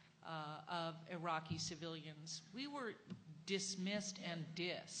checkpoints of Iraqi civilians. We were dismissed and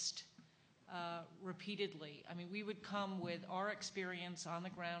dissed repeatedly. I mean, we would come with our experience on the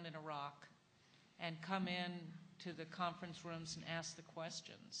ground in Iraq and come in to the conference rooms and ask the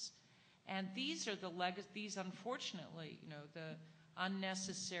questions. And these are these unfortunately, you know, the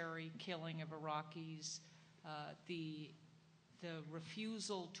unnecessary killing of Iraqis, the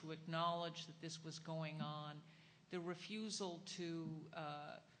refusal to acknowledge that this was going on, the refusal to,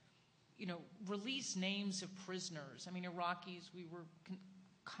 you know, release names of prisoners. I mean, Iraqis, we were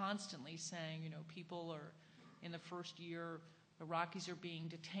constantly saying, you know, people are, in the first year, Iraqis are being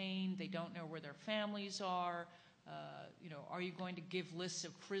detained, they don't know where their families are, you know, are you going to give lists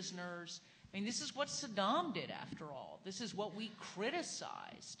of prisoners? I mean, this is what Saddam did, after all. This is what we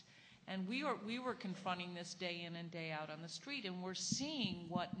criticized. And we were confronting this day in and day out on the street, and we're seeing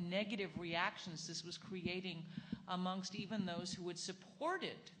what negative reactions this was creating amongst even those who had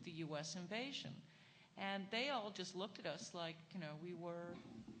supported the U.S. invasion. And they all just looked at us like, you know, we were,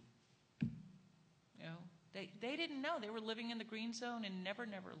 you know, they didn't know. They were living in the green zone in Never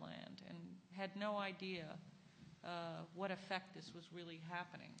Never Land and had no idea what effect this was really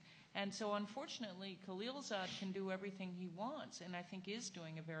happening. And so unfortunately, Khalilzad can do everything he wants, and I think is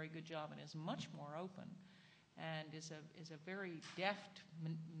doing a very good job and is much more open and is a very deft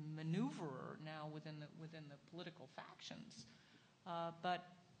maneuverer now within the political factions. But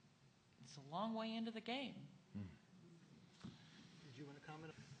it's a long way into the game. Did you want to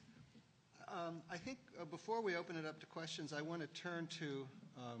comment? I think before we open it up to questions, I want to turn to,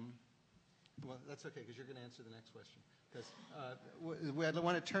 well, that's okay, because you're going to answer the next question. Because I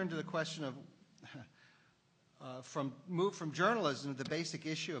want to turn to the question of move from journalism to the basic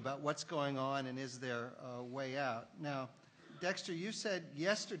issue about what's going on and is there a way out. Now, Dexter, you said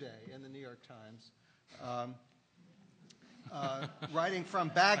yesterday in the New York Times, writing from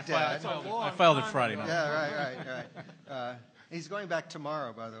Baghdad. I filed it Friday night. Yeah, right. He's going back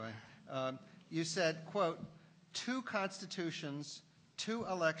tomorrow, by the way. You said, quote, 2 constitutions, 2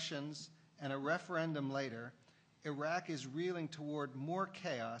 elections, and a referendum later, Iraq is reeling toward more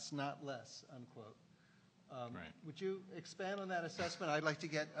chaos, not less, unquote. Right. Would you expand on that assessment? I'd like to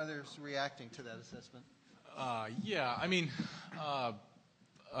get others reacting to that assessment. Yeah, I mean,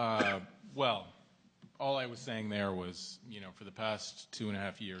 well, all I was saying there was, you know, for the past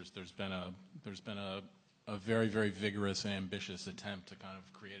 2.5 years, there's been a very, very vigorous and ambitious attempt to kind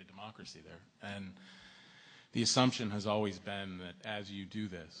of create a democracy there. And the assumption has always been that as you do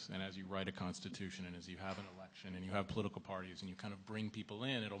this, and as you write a constitution, and as you have an election, and you have political parties, and you kind of bring people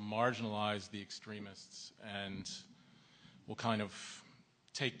in, it'll marginalize the extremists and will kind of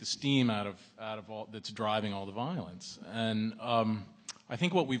take the steam out of all that's driving all the violence. And I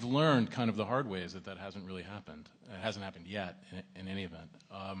think what we've learned kind of the hard way is that hasn't really happened. It hasn't happened yet in any event.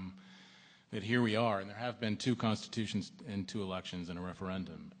 That here we are, and there have been 2 constitutions and 2 elections and a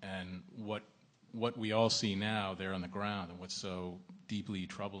referendum. And what we all see now there on the ground, and what's so deeply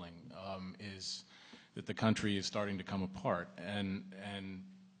troubling, is that the country is starting to come apart, and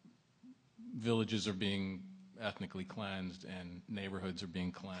villages are being ethnically cleansed, and neighborhoods are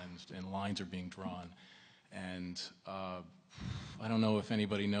being cleansed, and lines are being drawn, and I don't know if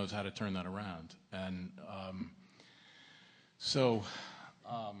anybody knows how to turn that around. And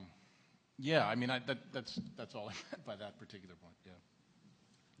yeah, I mean, that's all I meant by that particular point. Yeah.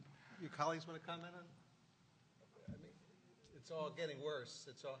 Your colleagues want to comment on? I mean, it's all getting worse.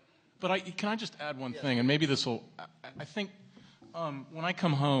 It's all. But can I just add one thing, and maybe this will. I think when I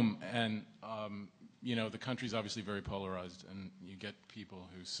come home, and you know, the country's obviously very polarized, and you get people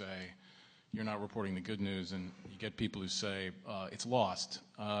who say you're not reporting the good news, and you get people who say it's lost.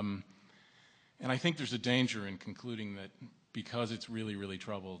 And I think there's a danger in concluding that because it's really, really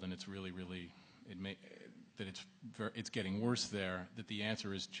troubled, and it's really, really that it's getting worse there, that the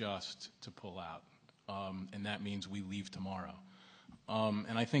answer is just to pull out. And that means we leave tomorrow.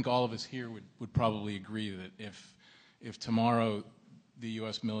 And I think all of us here would probably agree that if tomorrow the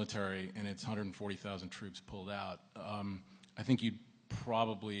U.S. military and its 140,000 troops pulled out, I think you'd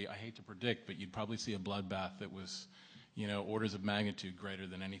probably, I hate to predict, but you'd probably see a bloodbath that was, you know, orders of magnitude greater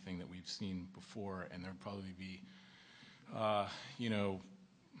than anything that we've seen before, and there'd probably be, you know,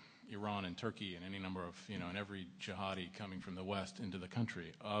 Iran and Turkey and any number of, you know, and every jihadi coming from the West into the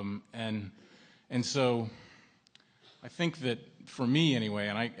country. And so I think that for me anyway,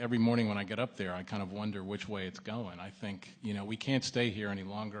 and every morning when I get up there, I kind of wonder which way it's going. I think, you know, we can't stay here any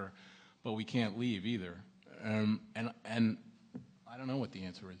longer, but we can't leave either. And I don't know what the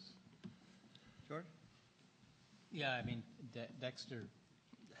answer is. George? Yeah, I mean, Dexter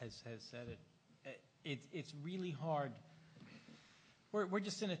has said it. It's really hard. We're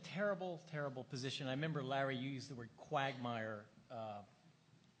just in a terrible, terrible position. I remember, Larry, you used the word quagmire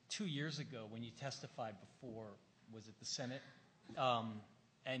 2 years ago when you testified before, was it the Senate?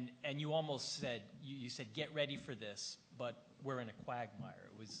 And you almost said, you said, get ready for this, but we're in a quagmire.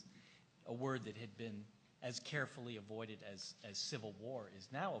 It was a word that had been as carefully avoided as civil war is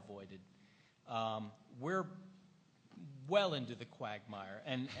now avoided. We're well into the quagmire,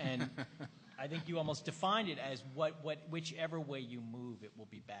 and I think you almost defined it as whichever way you move, it will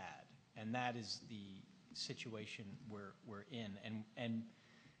be bad, and that is the situation we're in, and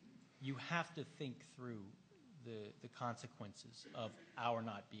you have to think through the consequences of our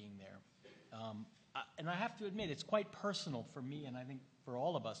not being there. And I have to admit, it's quite personal for me, and I think for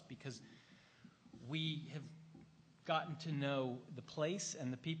all of us, because we have gotten to know the place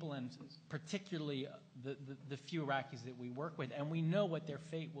and the people, and particularly the few Iraqis that we work with, and we know what their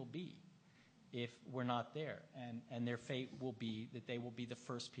fate will be if we're not there. And their fate will be that they will be the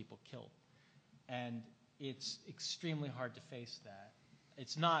first people killed. And it's extremely hard to face that.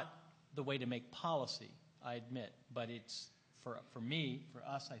 It's not the way to make policy, I admit, but it's, for me, for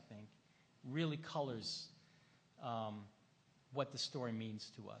us, I think, really colors what the story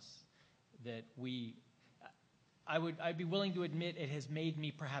means to us. That I'd be willing to admit it has made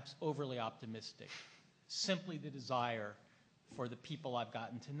me perhaps overly optimistic. Simply the desire for the people I've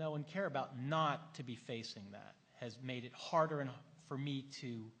gotten to know and care about not to be facing that has made it harder and for me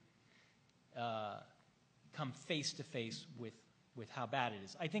to come face to face with how bad it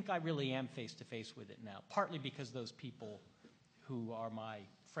is. I think I really am face to face with it now, partly because those people who are my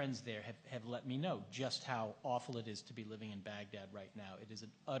friends there have let me know just how awful it is to be living in Baghdad right now. It is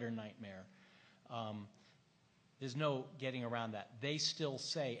an utter nightmare. There's no getting around that. They still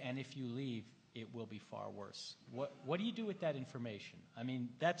say, and if you leave, it will be far worse. What do you do with that information? I mean,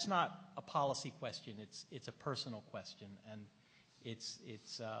 that's not a policy question. It's a personal question, and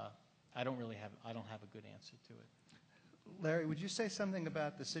I don't have a good answer to it. Larry, would you say something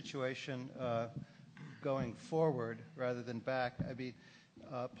about the situation going forward rather than back? I mean,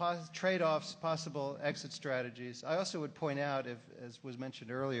 trade-offs, possible exit strategies. I also would point out, as was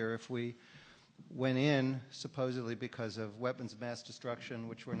mentioned earlier, if we went in supposedly because of weapons of mass destruction,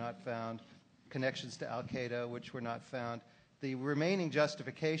 which were not found, connections to al-Qaeda, which were not found, the remaining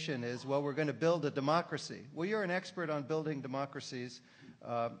justification is, well, we're going to build a democracy. Well, you're an expert on building democracies,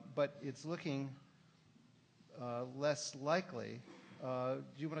 but it's looking less likely. Do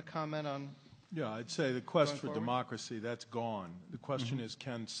you want to comment on? Yeah, I'd say the quest for democracy, that's gone. The question is,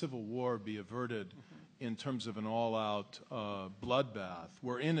 can civil war be averted in terms of an all-out bloodbath?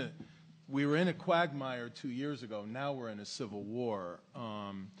 We were in a quagmire 2 years ago. Now we're in a civil war.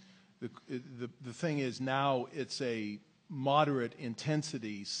 The thing is, now it's a moderate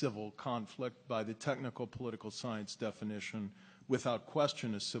intensity civil conflict by the technical political science definition, without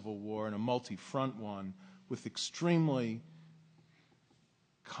question a civil war, and a multi-front one with extremely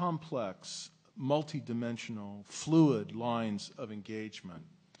complex, multi-dimensional, fluid lines of engagement.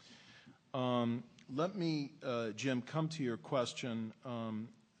 Let me, Jim, come to your question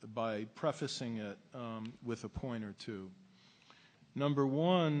by prefacing it with a point or two. Number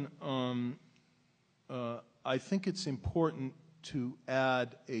one, I think it's important to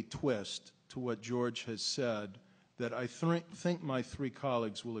add a twist to what George has said that I think my three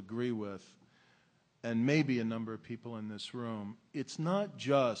colleagues will agree with, and maybe a number of people in this room. It's not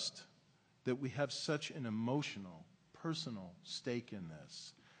just that we have such an emotional, personal stake in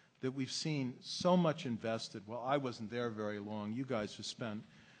this, that we've seen so much invested. Well, I wasn't there very long. You guys have spent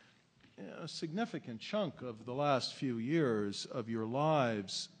a significant chunk of the last few years of your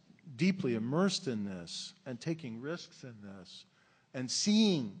lives deeply immersed in this and taking risks in this and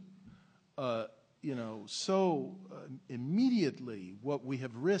seeing, so immediately what we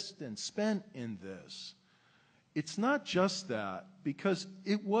have risked and spent in this. It's not just that, because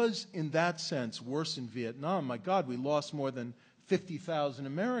it was, in that sense, worse in Vietnam. My God, we lost more than 50,000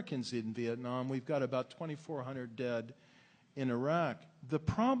 Americans in Vietnam. We've got about 2,400 dead in Iraq. The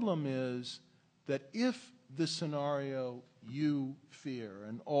problem is that if the scenario you fear,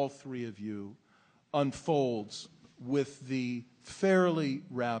 and all three of you, unfolds with the fairly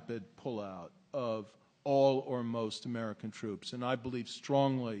rapid pullout of all or most American troops, and I believe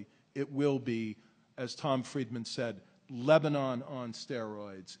strongly it will be, as Tom Friedman said, Lebanon on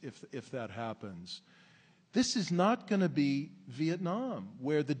steroids if that happens, This is not going to be Vietnam,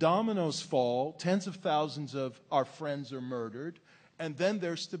 where the dominoes fall, tens of thousands of our friends are murdered, and then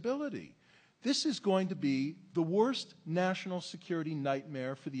there's stability. This is going to be the worst national security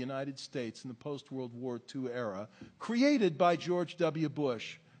nightmare for the United States in the post-World War II era, created by George W.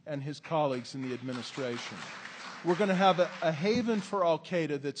 Bush and his colleagues in the administration. We're going to have a haven for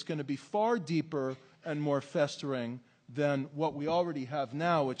al-Qaeda that's going to be far deeper and more festering than what we already have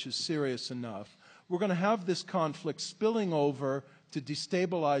now, which is serious enough. We're going to have this conflict spilling over to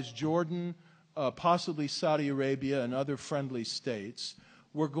destabilize Jordan, possibly Saudi Arabia and other friendly states.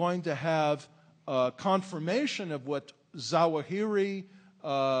 We're going to have confirmation of what Zawahiri,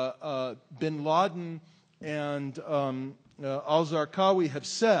 bin Laden, and al-Zarqawi have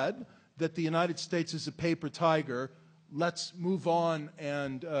said, that the United States is a paper tiger. Let's move on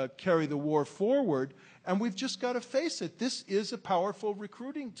and carry the war forward. And we've just got to face it. This is a powerful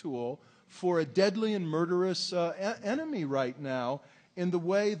recruiting tool for a deadly and murderous enemy right now, in the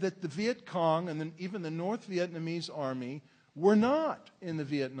way that the Viet Cong and then even the North Vietnamese army were not in the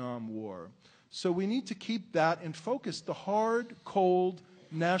Vietnam War. So we need to keep that in focus, the hard, cold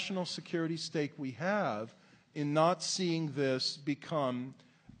national security stake we have in not seeing this become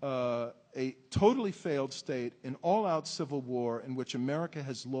a totally failed state, an all-out civil war in which America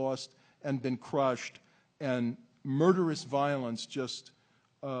has lost and been crushed, and murderous violence just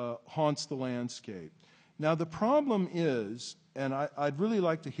haunts the landscape. Now, the problem is, and I'd really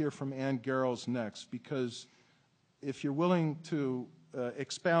like to hear from Ann Garrels next, because if you're willing to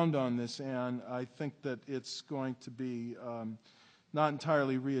expound on this, Ann, I think that it's going to be not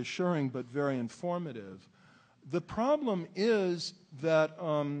entirely reassuring, but very informative. The problem is that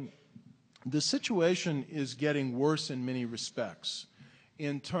the situation is getting worse in many respects.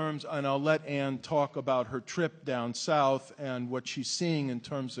 In terms, and I'll let Ann talk about her trip down south and what she's seeing in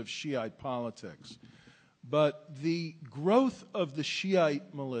terms of Shiite politics. But the growth of the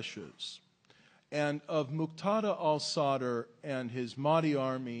Shiite militias and of Muqtada al-Sadr and his Mahdi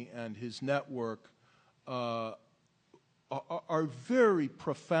army and his network are very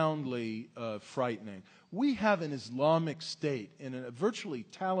profoundly frightening. We have an Islamic State in a virtually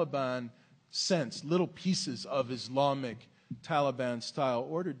Taliban sense, little pieces of Islamic Taliban-style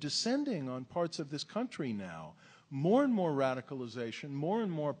order descending on parts of this country now. More and more radicalization, more and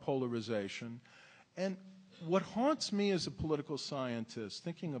more polarization. And what haunts me as a political scientist,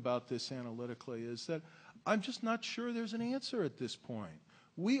 thinking about this analytically, is that I'm just not sure there's an answer at this point.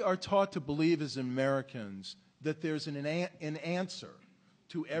 We are taught to believe as Americans that there's an answer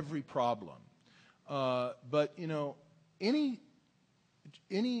to every problem. But, you know, any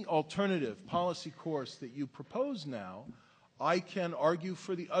alternative policy course that you propose now, I can argue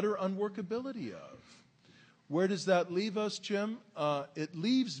for the utter unworkability of. Where does that leave us, Jim? It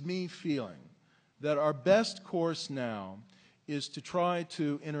leaves me feeling that our best course now is to try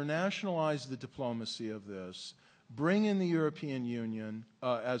to internationalize the diplomacy of this, bring in the European Union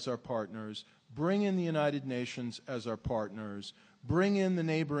as our partners, bring in the United Nations as our partners, bring in the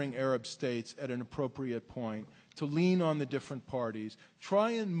neighboring Arab states at an appropriate point, to lean on the different parties,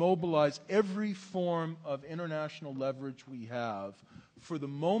 try and mobilize every form of international leverage we have for the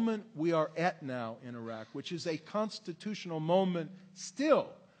moment we are at now in Iraq, which is a constitutional moment still,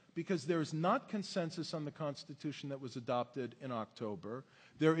 because there is not consensus on the Constitution that was adopted in October.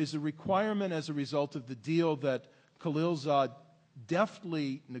 There is a requirement as a result of the deal that Khalilzad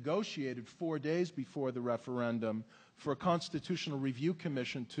deftly negotiated 4 days before the referendum for a Constitutional Review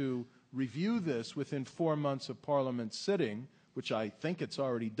Commission to review this within 4 months of Parliament sitting, which I think it's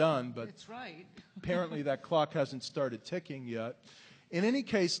already done, but it's right. Apparently that clock hasn't started ticking yet. In any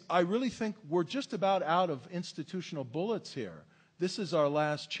case, I really think we're just about out of institutional bullets here. This is our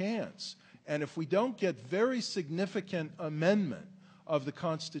last chance. And if we don't get very significant amendment of the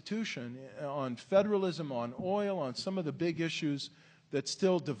Constitution on federalism, on oil, on some of the big issues that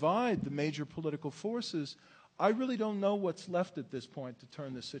still divide the major political forces, I really don't know what's left at this point to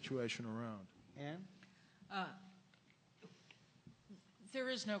turn this situation around. Ann? There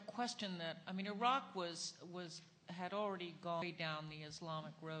is no question that, I mean, Iraq had already gone down the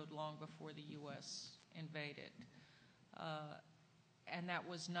Islamic road long before the U.S. invaded. And that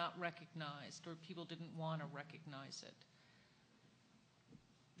was not recognized, or people didn't want to recognize it.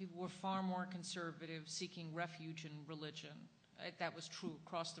 People were far more conservative, seeking refuge in religion. That was true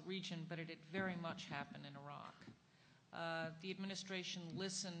across the region, but it had very much happened in Iraq. The administration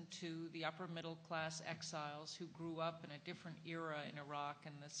listened to the upper middle class exiles who grew up in a different era in Iraq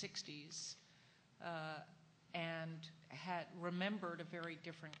in the 60s and had remembered a very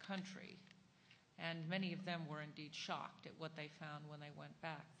different country. And many of them were indeed shocked at what they found when they went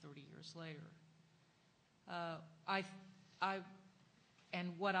back 30 years later.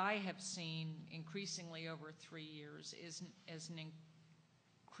 And what I have seen increasingly over 3 years is an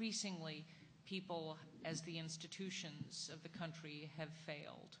increasingly people, as the institutions of the country have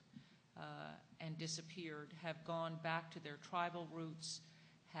failed and disappeared, have gone back to their tribal roots,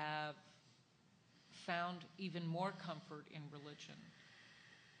 have found even more comfort in religion.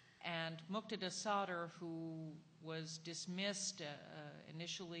 And Muqtada Sadr, who was dismissed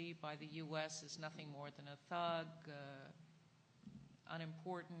initially by the U.S. as nothing more than a thug,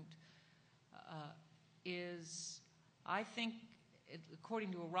 unimportant, is, I think,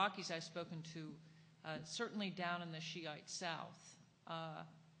 according to Iraqis I've spoken to, certainly down in the Shiite South,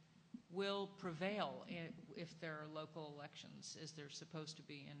 will prevail if there are local elections, as they're supposed to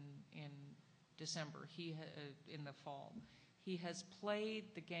be in December, in the fall. He has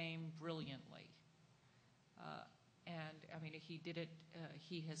played the game brilliantly. And, I mean, he did it,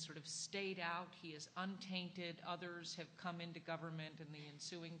 he has sort of stayed out, he is untainted. Others have come into government in the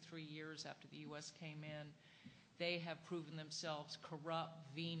ensuing 3 years after the U.S. came in. They have proven themselves corrupt,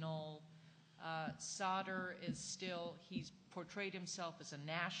 venal. Sadr is still, he's portrayed himself as a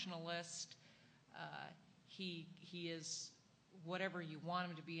nationalist. He is whatever you want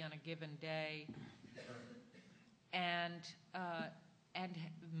him to be on a given day. And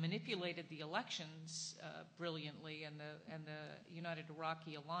manipulated the elections brilliantly, and the United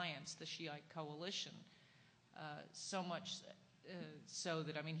Iraqi Alliance, the Shiite coalition, so much so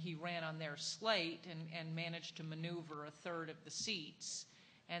that, I mean, he ran on their slate and managed to maneuver a third of the seats,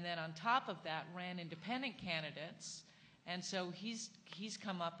 and then on top of that ran independent candidates, and so he's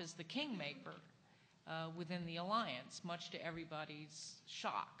come up as the kingmaker within the alliance, much to everybody's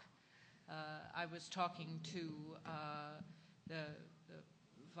shock. I was talking to the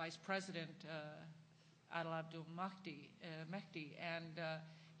Vice President Adel Abdul Mehdi, and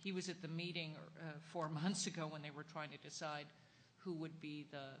he was at the meeting 4 months ago when they were trying to decide who would be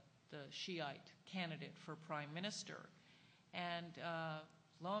the Shiite candidate for prime minister. And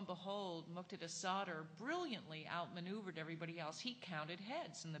lo and behold, Muqtada Sadr brilliantly outmaneuvered everybody else. He counted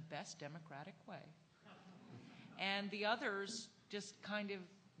heads in the best democratic way. And the others just kind of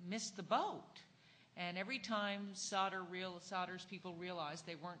missed the boat. And every time Sadr's people realized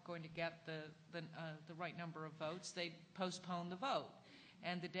they weren't going to get the right number of votes, they'd postpone the vote.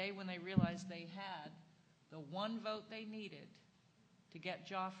 And the day when they realized they had the one vote they needed to get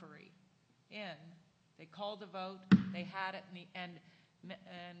Joffrey in, they called the vote, they had it, and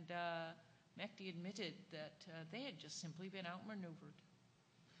Mehdi admitted that they had just simply been outmaneuvered.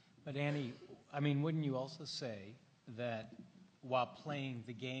 But Annie, I mean, wouldn't you also say that while playing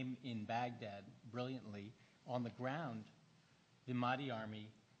the game in Baghdad brilliantly, on the ground, the Mahdi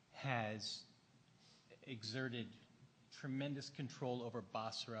army has exerted tremendous control over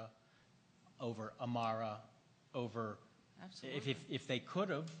Basra, over Amara, over, if they could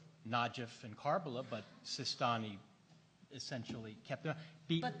have, Najaf and Karbala, but Sistani essentially kept them.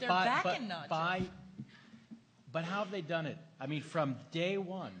 But they're back in Najaf. But how have they done it? I mean, from day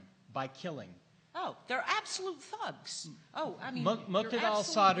one, by killing. Oh, they're absolute thugs. Oh, I mean, Muqtada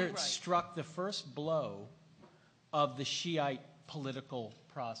al-Sadr right. Struck the first blow of the Shiite political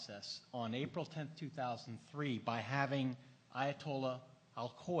process on April 10, 2003 by having Ayatollah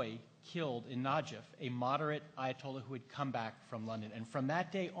al-Khoi killed in Najaf, a moderate Ayatollah who had come back from London. And from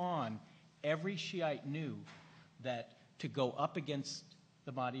that day on, every Shiite knew that to go up against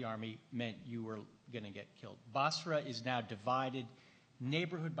the Mahdi army meant you were going to get killed. Basra is now divided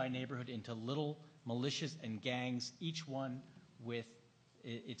neighborhood by neighborhood into little militias and gangs, each one with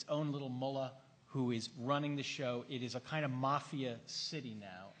its own little mullah who is running the show. It is a kind of mafia city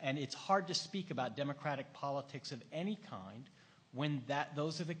now, and it's hard to speak about democratic politics of any kind when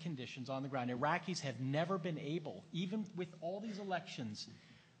those are the conditions on the ground. Iraqis have never been able, even with all these elections,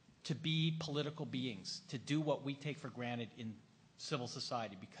 to be political beings, to do what we take for granted in civil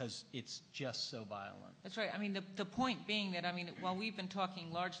society, because it's just so violent. That's right. I mean, the point being that, I mean, while we've been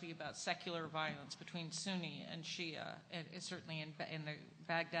talking largely about secular violence between Sunni and Shia, and certainly in the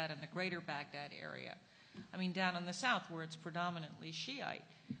Baghdad and the greater Baghdad area, I mean, down in the south where it's predominantly Shiite,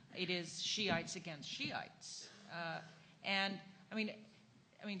 it is Shiites against Shiites. And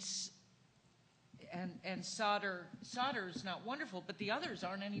Sadr's not wonderful, but the others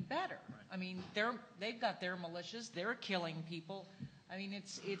aren't any better. I mean, they've got their militias, they're killing people. I mean,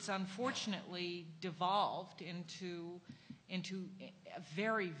 it's unfortunately devolved into a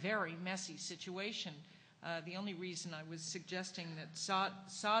very, very messy situation. The only reason I was suggesting that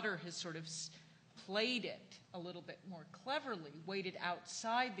Sadr has sort of played it a little bit more cleverly, waited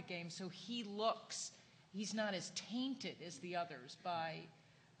outside the game, so he's not as tainted as the others by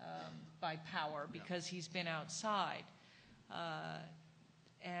by power because he's been outside.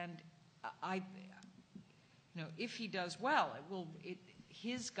 And if he does well,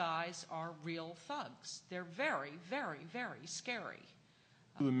 his guys are real thugs. They're very, very, very scary.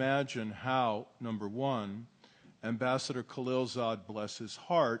 To imagine how, number one, Ambassador Khalilzad, bless his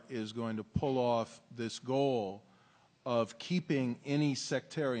heart, is going to pull off this goal of keeping any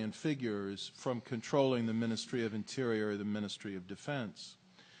sectarian figures from controlling the Ministry of Interior or the Ministry of Defense.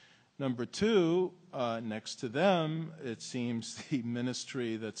 Number two, next to them, it seems the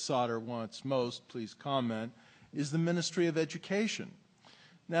ministry that Sadr wants most, please comment, is the Ministry of Education.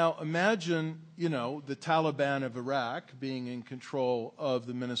 Now imagine, the Taliban of Iraq being in control of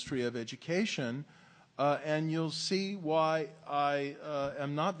the Ministry of Education, and you'll see why I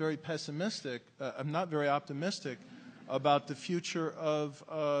am not very pessimistic, I'm not very optimistic about the future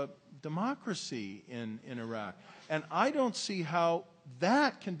of democracy in Iraq. And I don't see how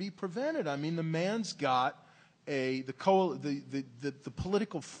that can be prevented. I mean, the man's got the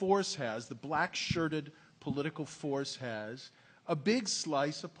political force has, the black-shirted political force has, a big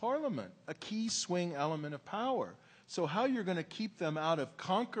slice of parliament, a key swing element of power. So how you're going to keep them out of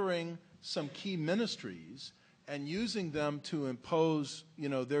conquering some key ministries and using them to impose,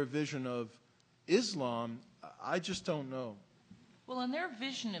 their vision of Islam, I just don't know. Well, and their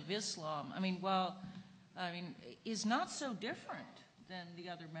vision of Islam, is not so different than the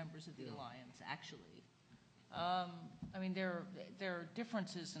other members of the alliance, actually. There are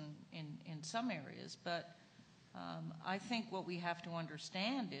differences in some areas, but I think what we have to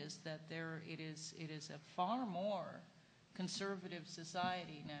understand is that it is a far more conservative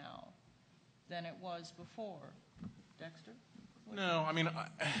society now than it was before. Dexter? No,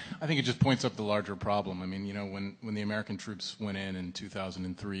 I think it just points up the larger problem. When the American troops went in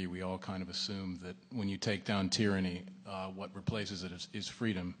 2003, we all kind of assumed that when you take down tyranny, what replaces it is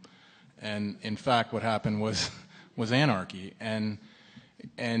freedom. And in fact, what happened was anarchy. And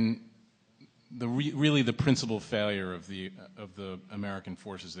really the principal failure of the American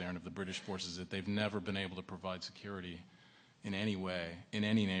forces there and of the British forces is that they've never been able to provide security in any way, in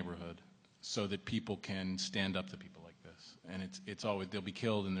any neighborhood, so that people can stand up to people like this. And it's always, they'll be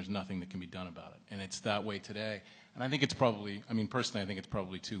killed and there's nothing that can be done about it. And it's that way today. And I think it's probably, personally, I think it's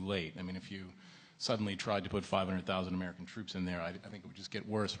probably too late. If you suddenly tried to put 500,000 American troops in there, I think it would just get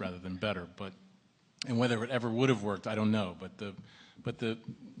worse rather than better. And whether it ever would have worked, I don't know. But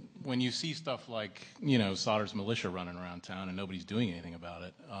when you see stuff like, Sadr's militia running around town and nobody's doing anything about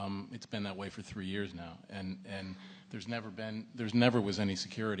it, it's been that way for 3 years now. And there's never was any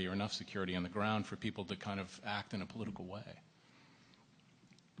security or enough security on the ground for people to kind of act in a political way.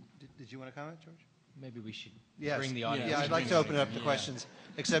 Did you want to comment, George? Maybe we should Yes. bring the audience. Yeah, I'd like to open it up to questions,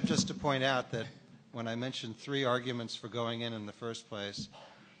 except just to point out that when I mentioned 3 arguments for going in the first place,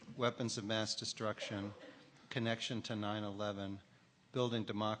 weapons of mass destruction, connection to 9/11, building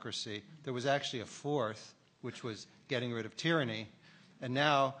democracy, there was actually a 4th, which was getting rid of tyranny. And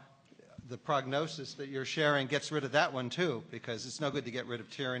now the prognosis that you're sharing gets rid of that one too, because it's no good to get rid of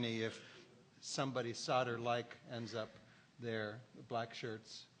tyranny if somebody Sadr-like ends up there, black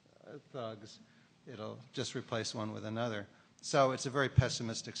shirts, thugs. It'll just replace one with another. So it's a very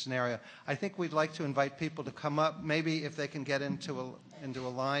pessimistic scenario. I think we'd like to invite people to come up, maybe if they can get into a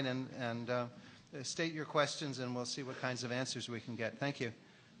line and state your questions, and we'll see what kinds of answers we can get. Thank you.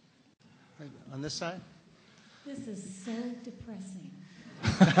 On this side? This is so depressing.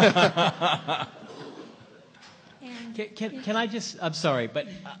 Can I just, I'm sorry, but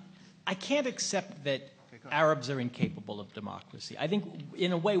I can't accept that Arabs are incapable of democracy. I think,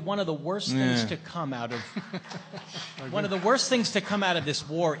 in a way, one of the worst things to come out of this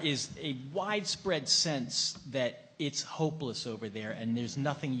war is a widespread sense that it's hopeless over there and there's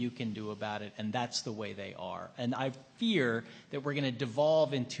nothing you can do about it, and that's the way they are. And I fear that we're going to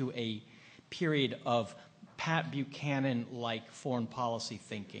devolve into a period of Pat Buchanan-like foreign policy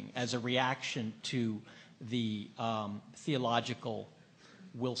thinking as a reaction to the theological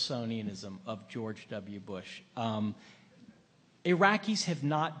Wilsonianism of George W. Bush. Iraqis have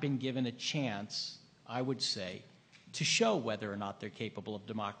not been given a chance, I would say, to show whether or not they're capable of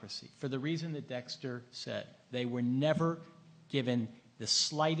democracy. For the reason that Dexter said, they were never given the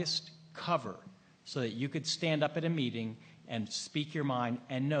slightest cover so that you could stand up at a meeting and speak your mind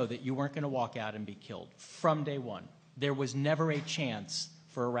and know that you weren't going to walk out and be killed from day one. There was never a chance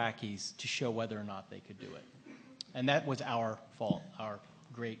for Iraqis to show whether or not they could do it. And that was our fault, our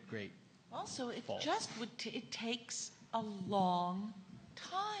great, great Also, it fault. just it takes a long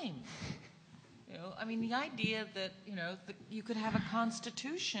time. The idea that, you could have a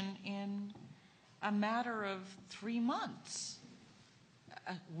constitution in a matter of 3 months.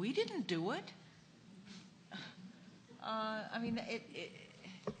 we didn't do it. I mean,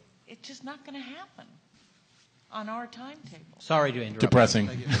 it's just not going to happen on our timetable. Sorry to interrupt. Depressing.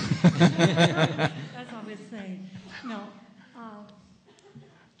 That's all I was saying. No,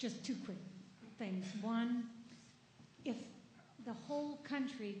 just two quick things. One, if the whole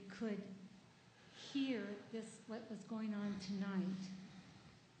country could hear what was going on tonight,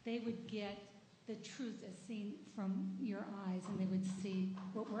 they would get the truth as seen from your eyes, and they would see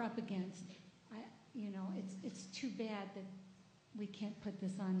what we're up against. It's too bad that we can't put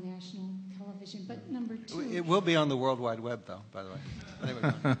this on national television. But number two... It will be on the World Wide Web, though, by the way.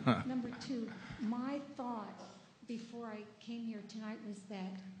 Anyway, number two, my thought before I came here tonight was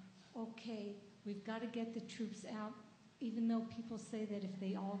that, okay, we've got to get the troops out, even though people say that if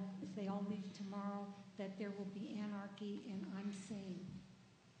they all leave tomorrow, that there will be anarchy, and I'm saying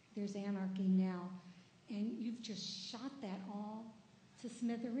there's anarchy now. And you've just shot that all to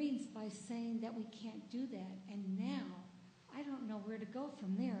smithereens by saying that we can't do that. And now, I don't know where to go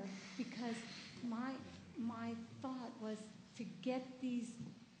from there, because my thought was to get these,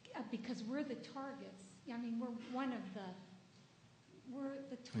 because we're the targets. I mean, we're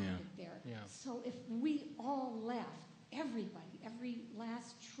the target there. Yeah. So if we all left, everybody, every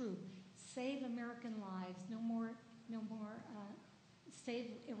last troop, save American lives, no more, save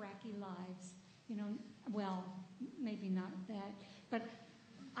Iraqi lives. Well, maybe not that, but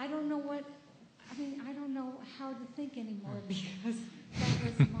I don't know I don't know how to think anymore, because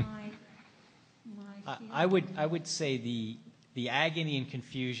that was my feeling. I would say the agony and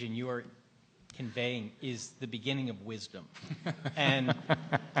confusion you are conveying is the beginning of wisdom. And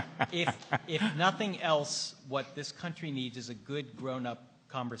if nothing else, what this country needs is a good grown-up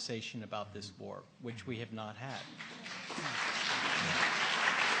conversation about this war, which we have not had.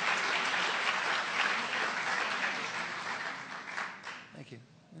 thank you.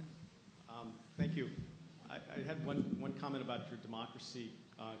 Thank you. I had one comment about your democracy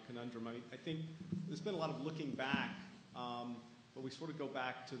conundrum. I think there's been a lot of looking back, but we sort of go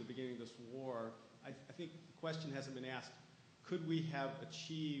back to the beginning of this war. I think the question hasn't been asked, could we have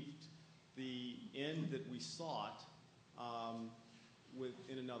achieved the end that we sought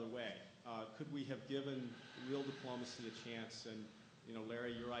in another way? Could we have given real diplomacy a chance? And,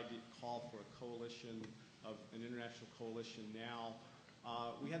 Larry, your idea call for a coalition, an international coalition now.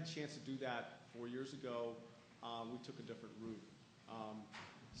 We had a chance to do that 4 years ago. We took a different route.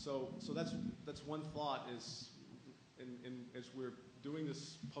 So that's one thought is, as we're doing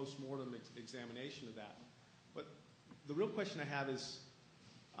this post-mortem examination of that. But the real question I have is,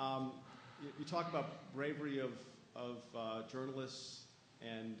 you talk about bravery of journalists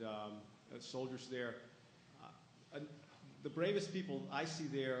and soldiers there. The bravest people I see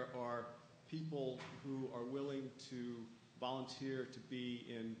there are people who are willing to volunteer to be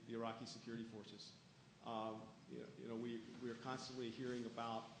in the Iraqi security forces. We are constantly hearing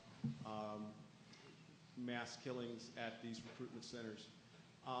about mass killings at these recruitment centers.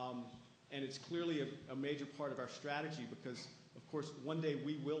 And it's clearly a major part of our strategy because, of course, one day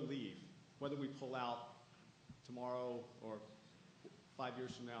we will leave. Whether we pull out tomorrow or 5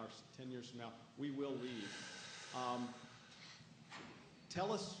 years from now or 10 years from now, we will leave.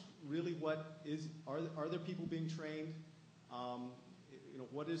 Tell us really are there people being trained?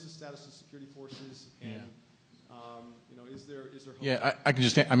 What is the status of security forces? And, is there hope? Yeah, I can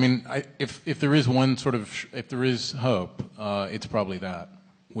just, if there is if there is hope, it's probably that,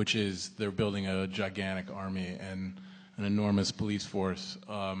 which is they're building a gigantic army and an enormous police force.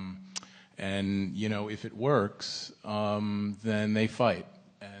 And, if it works, then they fight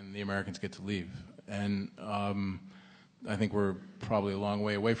and the Americans get to leave. And I think we're probably a long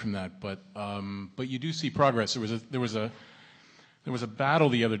way away from that, but you do see progress. There was a battle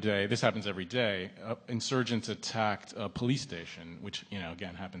the other day. This happens every day. Insurgents attacked a police station, which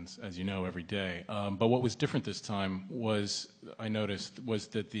again happens, as you know, every day. But what was different this time I noticed was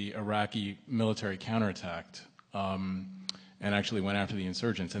that the Iraqi military counterattacked and actually went after the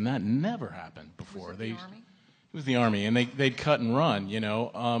insurgents, and that never happened before. Was it the Army? It was the Army, and they'd cut and run,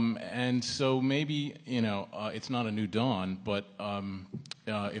 and so maybe it's not a new dawn, but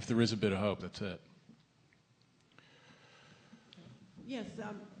if there is a bit of hope, that's it. Yes,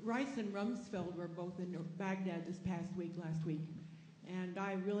 Rice and Rumsfeld were both in Baghdad last week, and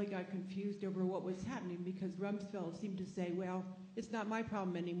I really got confused over what was happening because Rumsfeld seemed to say, well, it's not my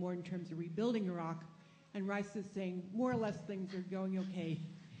problem anymore in terms of rebuilding Iraq, and Rice is saying more or less things are going okay.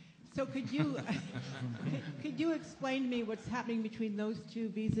 So could you could you explain to me what's happening between those two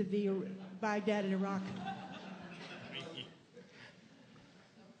vis-a-vis Baghdad and Iraq?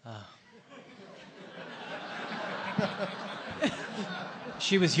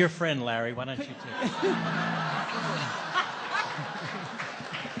 She was your friend, Larry. Why don't you take it?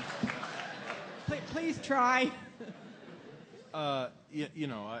 Please try. I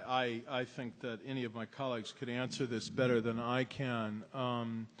think that any of my colleagues could answer this better than I can.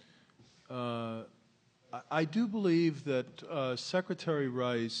 I do believe that Secretary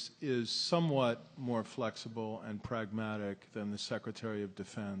Rice is somewhat more flexible and pragmatic than the Secretary of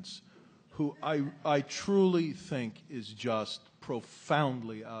Defense, who I truly think is just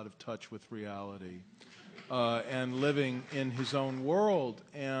profoundly out of touch with reality and living in his own world.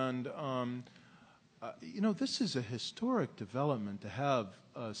 And this is a historic development to have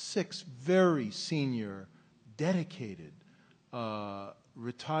 6 very senior, dedicated,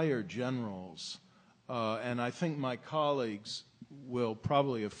 retired generals. And I think my colleagues will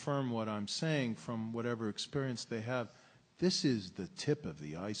probably affirm what I'm saying from whatever experience they have. This is the tip of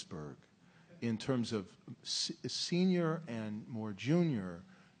the iceberg in terms of senior and more junior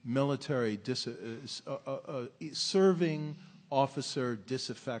military serving officer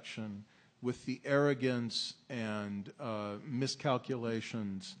disaffection with the arrogance and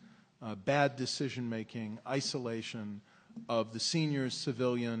miscalculations, bad decision-making, isolation of the senior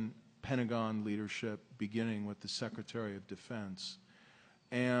civilian Pentagon leadership, beginning with the Secretary of Defense.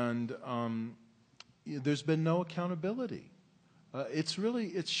 And there's been no accountability.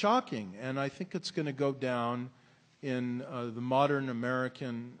 It's shocking, and I think it's going to go down in the modern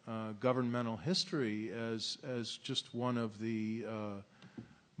American governmental history as just one of the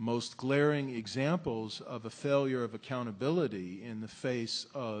most glaring examples of a failure of accountability in the face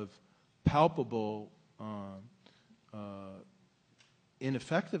of palpable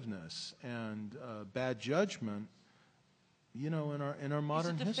ineffectiveness and bad judgment, in our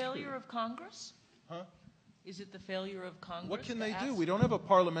modern history. Is it the failure of Congress? Huh? Is it the failure of Congress? What can they do? We don't have a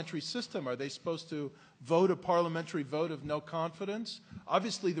parliamentary system. Are they supposed to vote a parliamentary vote of no confidence?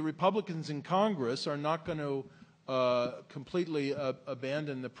 Obviously, the Republicans in Congress are not going to completely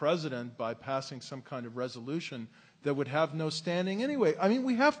abandon the president by passing some kind of resolution that would have no standing anyway. I mean,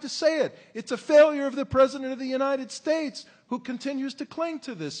 we have to say it. It's a failure of the President of the United States, who continues to cling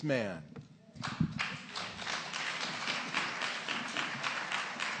to this man.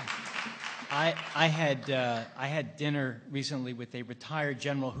 I had dinner recently with a retired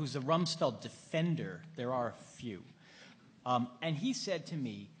general who's a Rumsfeld defender. There are a few. And he said to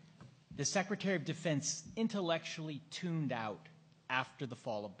me, the Secretary of Defense intellectually tuned out after the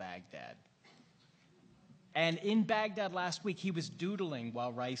fall of Baghdad. And in Baghdad last week, he was doodling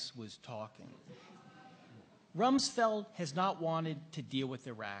while Rice was talking. Rumsfeld has not wanted to deal with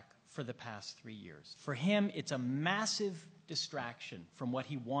Iraq for the past 3 years. For him, it's a massive distraction from what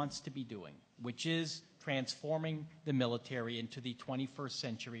he wants to be doing, which is transforming the military into the 21st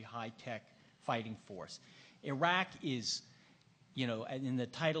century high-tech fighting force. Iraq is, in the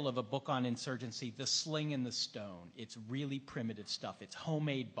title of a book on insurgency, the sling and the stone. It's really primitive stuff. It's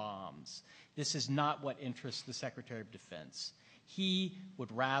homemade bombs. This is not what interests the Secretary of Defense. He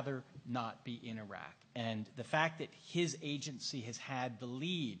would rather not be in Iraq. And the fact that his agency has had the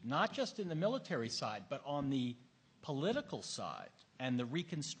lead, not just in the military side, but on the political side and the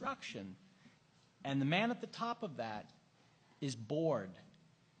reconstruction, and the man at the top of that is bored.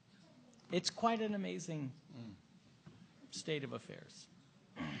 It's quite an amazing state of affairs.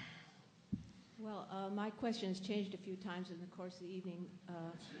 Well, my question has changed a few times in the course of the evening.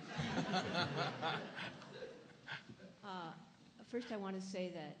 First, I want to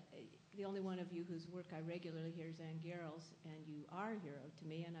say that the only one of you whose work I regularly hear is Ann Garrels, and you are a hero to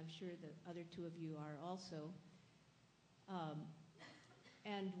me, and I'm sure the other 2 of you are also.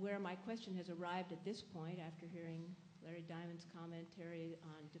 And where my question has arrived at this point, after hearing Larry Diamond's commentary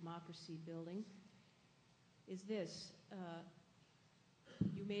on democracy building, is this.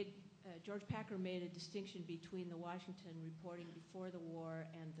 George Packer made a distinction between the Washington reporting before the war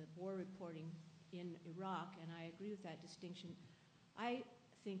and the war reporting in Iraq, and I agree with that distinction. I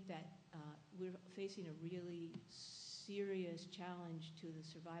think that we're facing a really serious challenge to the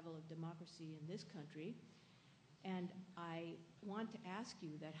survival of democracy in this country, and I want to ask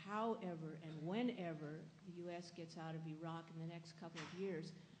you that however and whenever the U.S. gets out of Iraq in the next couple of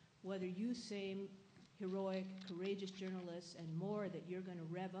years, whether you same heroic, courageous journalists and more that you're going to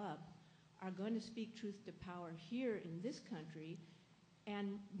rev up are going to speak truth to power here in this country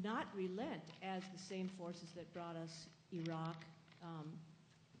and not relent as the same forces that brought us Iraq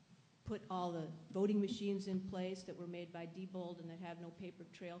put all the voting machines in place that were made by Diebold and that have no paper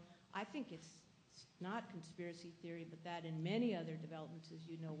trail. I think it's not conspiracy theory, but that and many other developments, as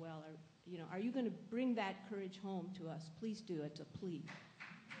you know well, are you going to bring that courage home to us? Please do. It's a plea.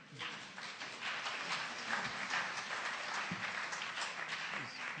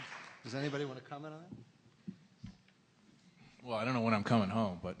 Does anybody want to comment on that? Well, I don't know when I'm coming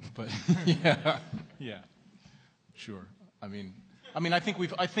home, but yeah, yeah, sure. I mean, I think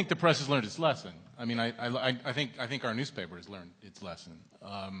the press has learned its lesson. I mean, I think our newspaper has learned its lesson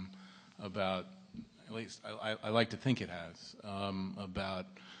about, at least I like to think it has, about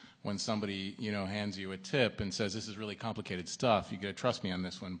when somebody hands you a tip and says this is really complicated stuff. You got to trust me on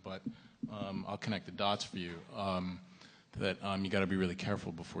this one, but I'll connect the dots for you. That you got to be really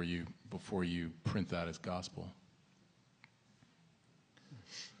careful before you print that as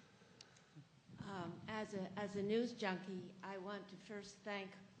As a news junkie, I want to first thank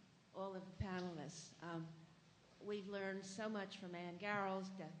all of the panelists. We've learned so much from Ann Garrels,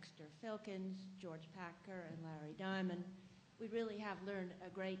 Dexter Filkins, George Packer, and Larry Diamond. We really have learned a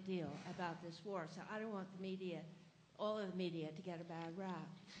great deal about this war, so I don't want the media, all of the media, to get a bad rap.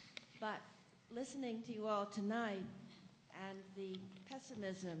 But listening to you all tonight and the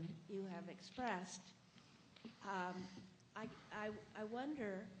pessimism you have expressed, I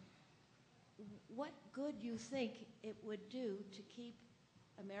wonder what good you think it would do to keep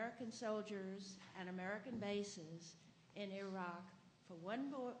American soldiers and American bases in Iraq for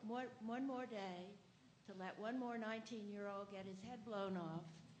one more day, to let one more 19-year-old get his head blown off,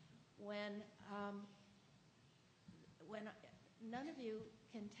 when none of you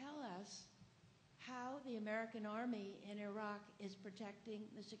can tell us how the American army in Iraq is protecting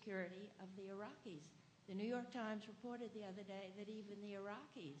the security of the Iraqis. The New York Times reported the other day that even the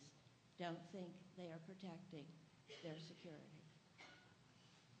Iraqis don't think they are protecting their security.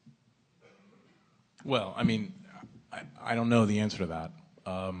 Well, I mean, I don't know the answer to that.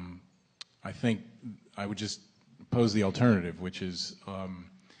 I think I would just pose the alternative, which is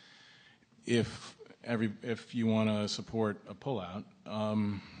if you want to support a pullout,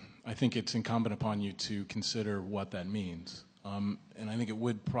 I think it's incumbent upon you to consider what that means. And I think it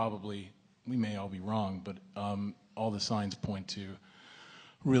would probably, we may all be wrong, but all the signs point to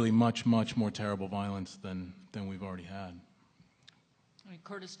really much, much more terrible violence than we've already had. I mean,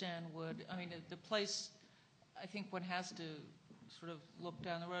 Kurdistan would, I mean, the place, I think one has to sort of look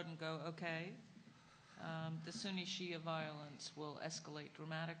down the road and go, okay, the Sunni-Shia violence will escalate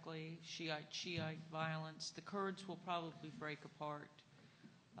dramatically, Shiite violence. The Kurds will probably break apart,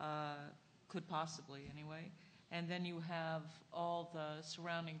 could possibly anyway. And then you have all the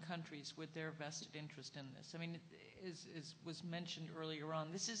surrounding countries with their vested interest in this. I mean, as was mentioned earlier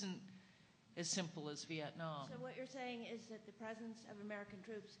on, this isn't as simple as Vietnam. So what you're saying is that the presence of American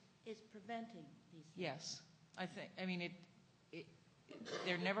troops is preventing these things? Yes. I mean,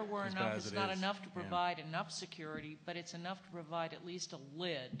 there never were As enough. bad as It's it not is. enough to provide enough security, but it's enough to provide at least a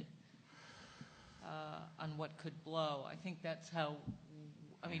lid on what could blow. I think that's how,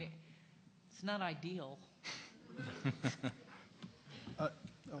 I mean, it's not ideal.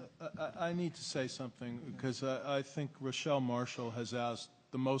 I need to say something, because I think Rochelle Marshall has asked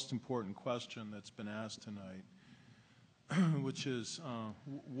the most important question that's been asked tonight, which is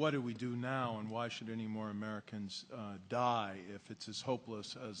what do we do now, and why should any more Americans die if it's as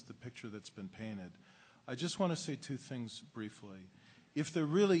hopeless as the picture that's been painted? I just want to say two things briefly. If there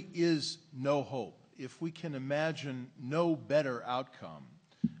really is no hope, if we can imagine no better outcome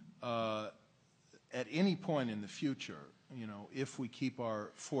at any point in the future, you know, if we keep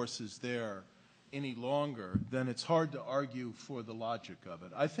our forces there any longer, then it's hard to argue for the logic of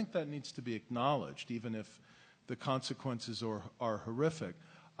it. I think that needs to be acknowledged, even if the consequences are horrific.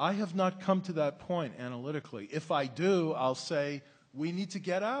 I have not come to that point analytically. If I do, I'll say we need to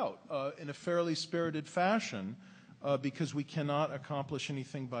get out in a fairly spirited fashion because we cannot accomplish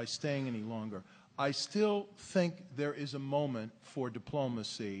anything by staying any longer. I still think there is a moment for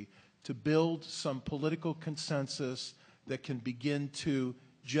diplomacy to build some political consensus that can begin to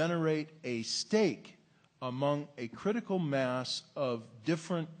generate a stake among a critical mass of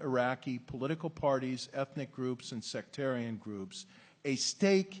different Iraqi political parties, ethnic groups, and sectarian groups, a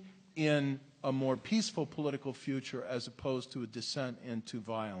stake in a more peaceful political future as opposed to a descent into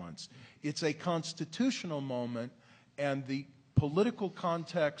violence. It's a constitutional moment, and the political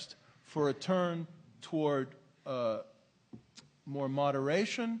context for a turn toward more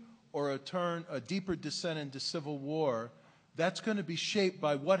moderation or a deeper descent into civil war, that's going to be shaped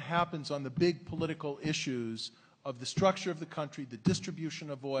by what happens on the big political issues of the structure of the country, the distribution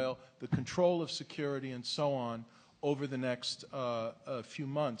of oil, the control of security, and so on over the next few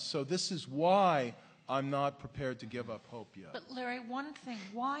months. So this is why I'm not prepared to give up hope yet. But Larry, one thing,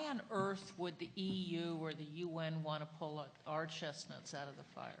 why on earth would the EU or the UN want to pull our chestnuts out of the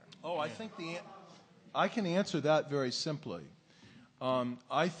fire? Oh, I think I can answer that very simply.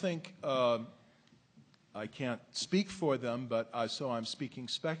 I think I can't speak for them, but so I'm speaking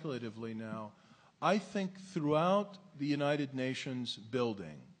speculatively now. I think throughout the United Nations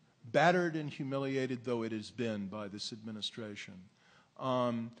building, battered and humiliated though it has been by this administration,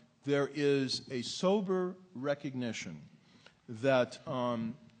 there is a sober recognition that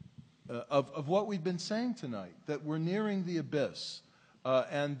of what we've been saying tonight, that we're nearing the abyss,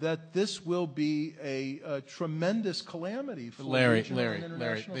 and that this will be a tremendous calamity for regional and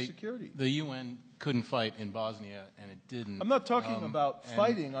international security. The UN couldn't fight in Bosnia, and it didn't. I'm not talking about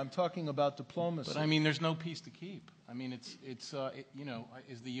fighting. I'm talking about diplomacy. But I mean, there's no peace to keep. I mean, you know,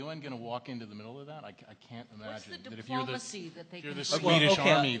 is the UN going to walk into the middle of that? I can't imagine. What's the that diplomacy that they if you're can the bring? Swedish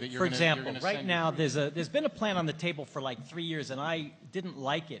army that you're for gonna, example, you're gonna right send now there's been a plan on the table for like 3 years, and I didn't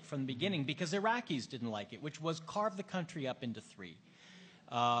like it from the beginning because Iraqis didn't like it, which was carve the country up into three: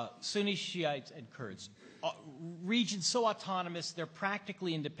 Sunni, Shiites, and Kurds. Regions so autonomous, they're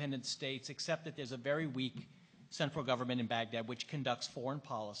practically independent states, except that there's a very weak central government in Baghdad which conducts foreign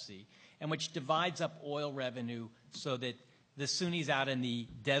policy and which divides up oil revenue so that the Sunnis out in the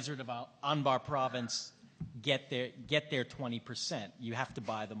desert of Anbar province get their 20%. You have to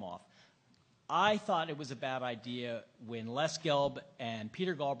buy them off. I thought it was a bad idea when Les Gelb and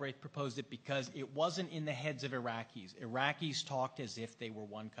Peter Galbraith proposed it because it wasn't in the heads of Iraqis. Iraqis talked as if they were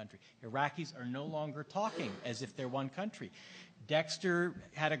one country. Iraqis are no longer talking as if they're one country. Dexter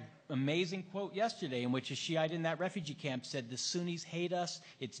had an amazing quote yesterday in which a Shiite in that refugee camp said, "The Sunnis hate us.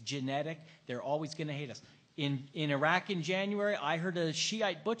 It's genetic. They're always going to hate us." In Iraq in January, I heard a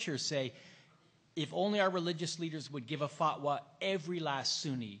Shiite butcher say, "If only our religious leaders would give a fatwa, every last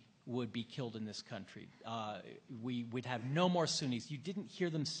Sunni would be killed in this country. We would have no more Sunnis." You didn't hear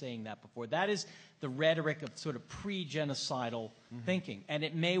them saying that before. That is the rhetoric of sort of pre-genocidal thinking. And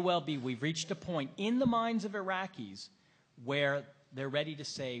it may well be we've reached a point in the minds of Iraqis where they're ready to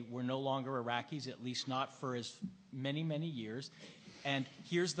say we're no longer Iraqis, at least not for as many, many years. And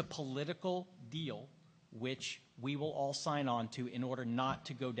here's the political deal which we will all sign on to in order not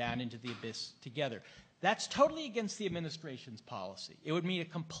to go down into the abyss together. That's totally against the administration's policy. It would mean a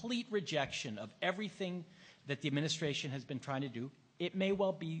complete rejection of everything that the administration has been trying to do. It may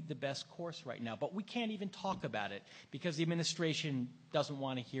well be the best course right now, but we can't even talk about it because the administration doesn't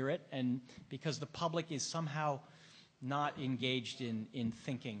want to hear it and because the public is somehow not engaged in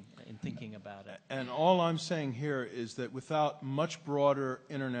thinking about it. And all I'm saying here is that without much broader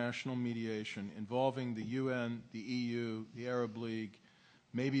international mediation involving the UN, the EU, the Arab League,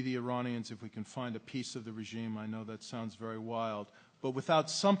 maybe the Iranians if we can find a piece of the regime, I know that sounds very wild, but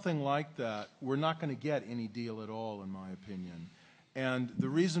without something like that, we're not going to get any deal at all, in my opinion. And the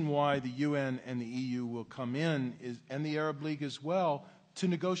reason why the UN and the EU will come in, and the Arab League as well, to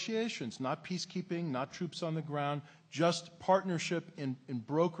negotiations, not peacekeeping, not troops on the ground, just partnership in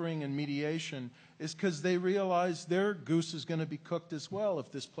brokering and mediation, is because they realize their goose is going to be cooked as well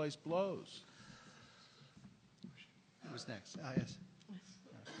if this place blows. Who's next? Yes.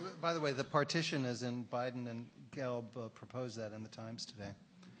 By the way, the partition is in Biden and Gelb proposed that in the Times today.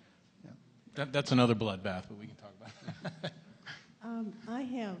 Yeah. That's another bloodbath, but we can talk about it. I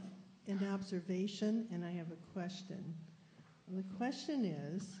have an observation and I have a question. The question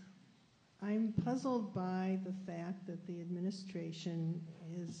is, I'm puzzled by the fact that the administration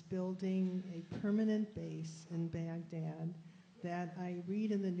is building a permanent base in Baghdad that I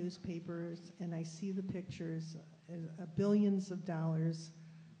read in the newspapers and I see the pictures, billions of dollars,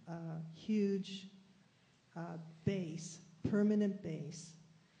 huge base, permanent base.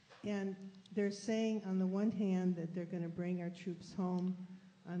 And they're saying on the one hand that they're going to bring our troops home.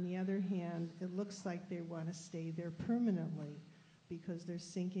 On the other hand, it looks like they want to stay there permanently because they're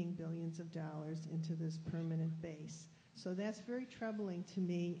sinking billions of dollars into this permanent base. So that's very troubling to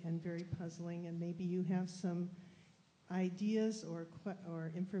me and very puzzling, and maybe you have some ideas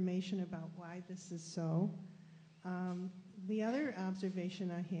or information about why this is so. The other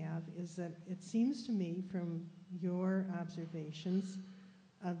observation I have is that it seems to me from your observations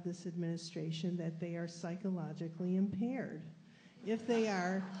of this administration that they are psychologically impaired. If they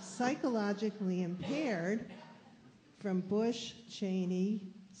are psychologically impaired from Bush, Cheney's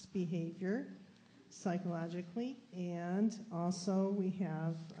behavior psychologically, and also we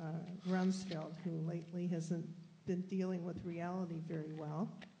have Rumsfeld, who lately hasn't been dealing with reality very well.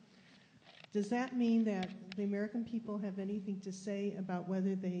 Does that mean that the American people have anything to say about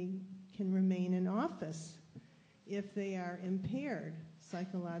whether they can remain in office if they are impaired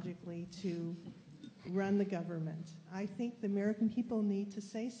psychologically to run the government? I think the American people need to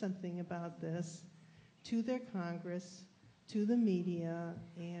say something about this to their Congress, to the media,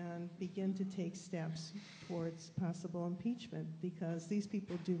 and begin to take steps towards possible impeachment because these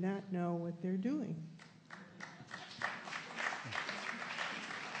people do not know what they're doing.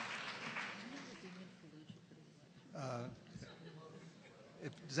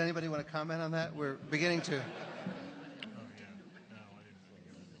 Does anybody want to comment on that? We're beginning to.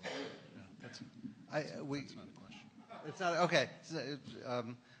 It's not okay.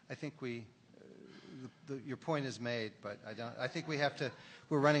 I think your point is made, but I think we have to.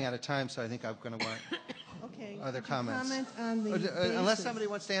 We're running out of time, so I think I'm going to want other comments. Comment on the unless somebody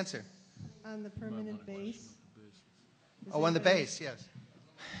wants to answer. On the permanent base. On the base, yes.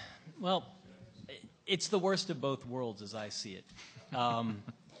 Well, it's the worst of both worlds as I see it.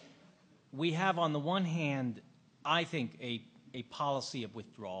 We have, on the one hand, I think a policy of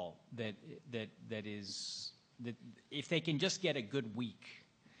withdrawal that if they can just get a good week.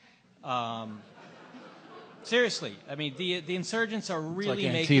 Seriously, I mean, the insurgents are really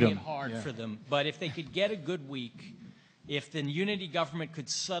making it hard for them. But if they could get a good week, if the unity government could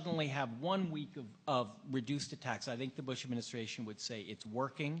suddenly have 1 week of reduced attacks, I think the Bush administration would say it's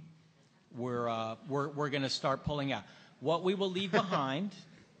working. We're going to start pulling out. What we will leave behind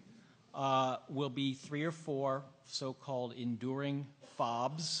will be 3 or 4 so-called enduring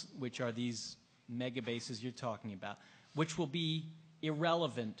FOBs, which are these mega bases you're talking about, which will be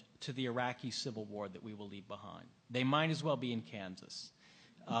irrelevant to the Iraqi civil war that we will leave behind. They might as well be in Kansas.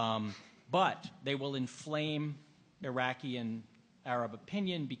 But they will inflame Iraqi and Arab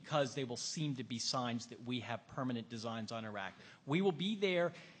opinion because they will seem to be signs that we have permanent designs on Iraq. We will be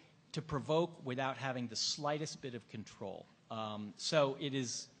there to provoke without having the slightest bit of control. So it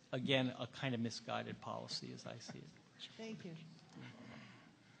is, again, a kind of misguided policy as I see it. Thank you.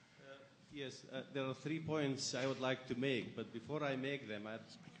 Yes, there are 3 points I would like to make, but before I make them, I'd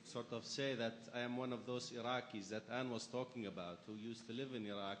sort of say that I am one of those Iraqis that Anne was talking about who used to live in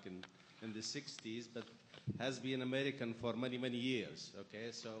Iraq in the 60s, but has been American for many, many years,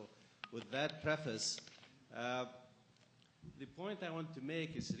 okay? So with that preface, the point I want to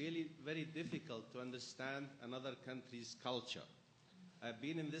make is really very difficult to understand another country's culture. I've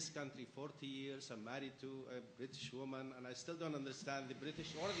been in this country 40 years. I'm married to a British woman, and I still don't understand the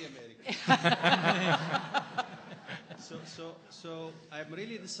British or the Americans. So I'm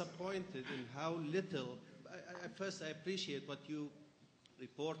really disappointed in how little. First, I appreciate what you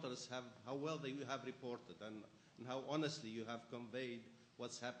reporters have, how well you have reported, and how honestly you have conveyed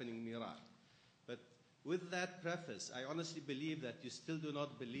what's happening in Iraq. But with that preface, I honestly believe that you still do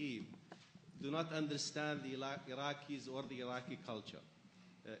not understand the Iraqis or the Iraqi culture.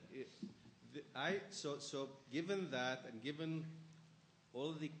 So given that, and given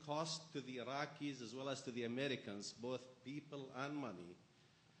all the cost to the Iraqis as well as to the Americans, both people and money,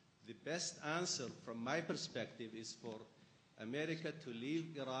 the best answer from my perspective is for America to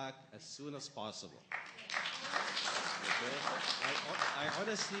leave Iraq as soon as possible. Okay? I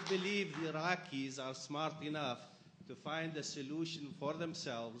honestly believe the Iraqis are smart enough to find a solution for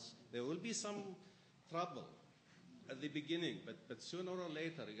themselves. There will be some trouble at the beginning, but sooner or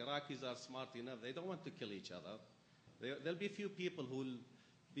later, Iraqis are smart enough. They don't want to kill each other. There'll be a few people who will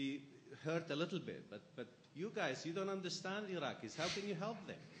be hurt a little bit, but you guys, you don't understand the Iraqis. How can you help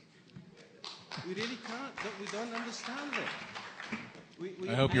them? We really can't. We don't understand them.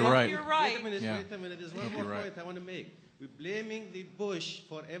 I hope you're right. You're right. Wait a minute. There's one more point I want to make. We're blaming the Bush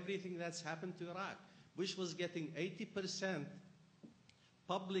for everything that's happened to Iraq. Bush was getting 80%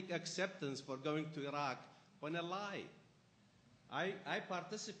 public acceptance for going to Iraq on a lie. I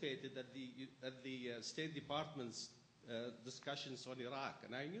participated at the State Department's discussions on Iraq,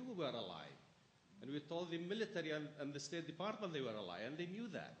 and I knew we were a lie. And we told the military and the State Department they were a lie, and they knew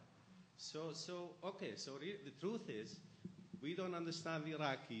that. So the truth is, we don't understand the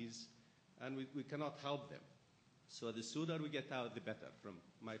Iraqis, and we cannot help them. So the sooner we get out, the better, from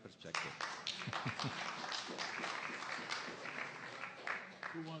my perspective.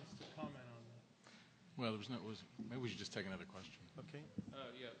 Who wants to comment on that? Well, maybe we should just take another question. Okay.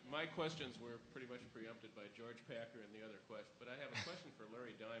 Yeah, my questions were pretty much preempted by George Packer and the other question, but I have a question for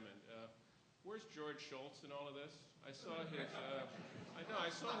Larry Diamond. Where's George Shultz in all of this? I saw his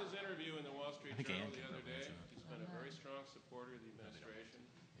interview in the Wall Street Journal the other day. He's been a very strong supporter of the administration.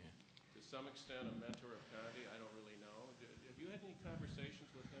 To some extent, a mentor of Condi. I don't really know. Have you had any conversations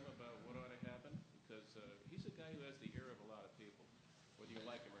with him about what ought to happen? Because he's a guy who has the ear of a lot of people, whether you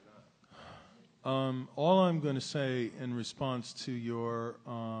like him or not. All I'm going to say in response to your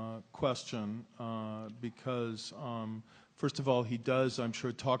question, because first of all, he does, I'm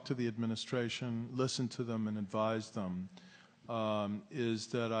sure, talk to the administration, listen to them, and advise them, is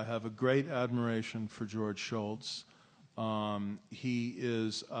that I have a great admiration for George Shultz. He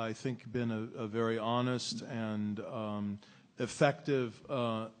is, I think, been a very honest and effective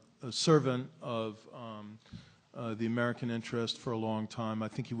servant of the American interest for a long time. I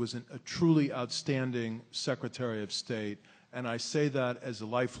think he was a truly outstanding Secretary of State, And I say that as a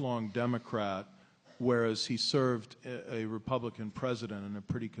lifelong Democrat, whereas he served a Republican president and a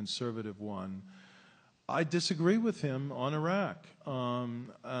pretty conservative one. I disagree with him on Iraq,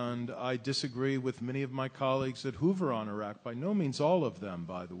 and I disagree with many of my colleagues at Hoover on Iraq, by no means all of them,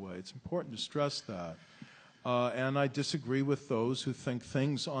 by the way. It's important to stress that. And I disagree with those who think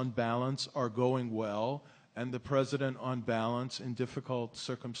things on balance are going well, and the president on balance in difficult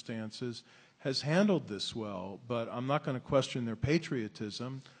circumstances has handled this well. But I'm not going to question their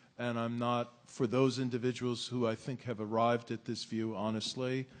patriotism, and I'm not, for those individuals who I think have arrived at this view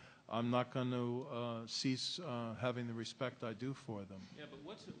honestly, I'm not going to cease having the respect I do for them. Yeah, but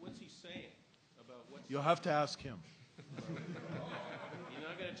what's he saying about what's... You'll have to ask him. You're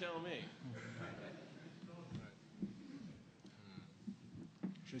not going to tell me.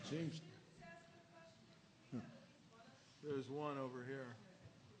 It seems... There's one over here.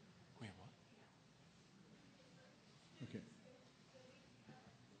 Wait, what? Okay.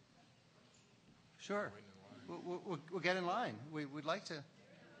 Sure. We'll get in line. We'd like to.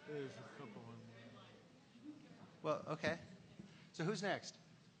 There's a couple on there. Well, okay. So who's next?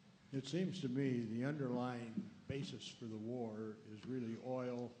 It seems to me the underlying basis for the war is really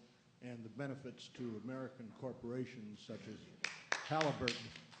oil and the benefits to American corporations such as Halliburton,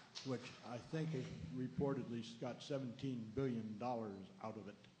 which I think has reportedly got $17 billion out of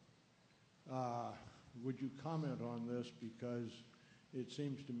it. Would you comment on this? Because it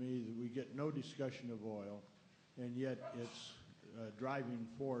seems to me that we get no discussion of oil, and yet it's a driving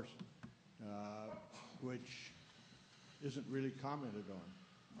force which isn't really commented on.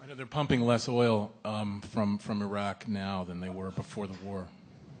 I know they're pumping less oil from Iraq now than they were before the war.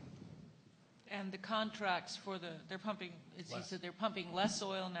 And the contracts for they're pumping, as he said, they're pumping less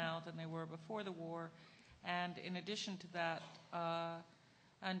oil now than they were before the war. And in addition to that,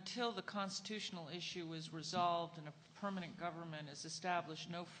 until the constitutional issue is resolved and a permanent government is established,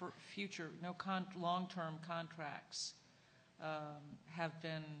 no long-term contracts have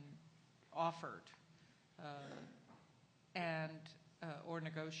been offered or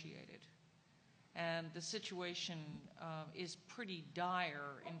negotiated. And the situation is pretty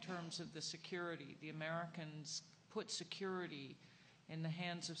dire in terms of the security. The Americans put security in the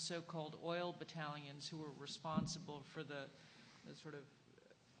hands of so-called oil battalions who were responsible for the sort of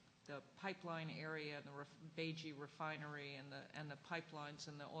the pipeline area and the Gete refinery and the pipelines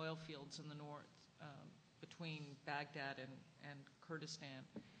and the oil fields in the north between Baghdad and Kurdistan.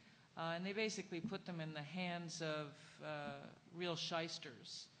 And they basically put them in the hands of real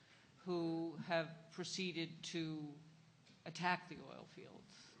shysters who have proceeded to attack the oil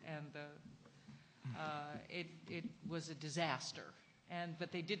fields, and it was a disaster.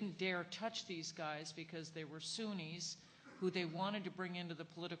 But they didn't dare touch these guys because they were Sunnis who they wanted to bring into the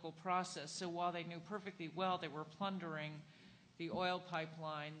political process. So while they knew perfectly well they were plundering the oil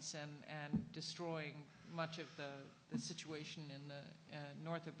pipelines and destroying much of the situation in the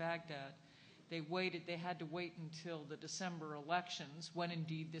north of Baghdad, they had to wait until the December elections, when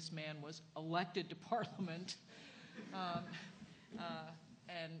indeed this man was elected to parliament,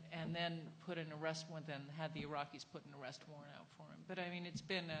 and then had the Iraqis put an arrest warrant out for him. But I mean,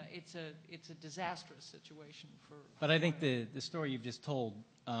 it's a disastrous situation for. But I think the story you've just told,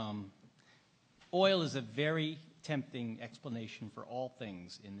 oil is a very tempting explanation for all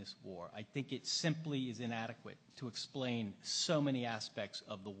things in this war. I think it simply is inadequate to explain so many aspects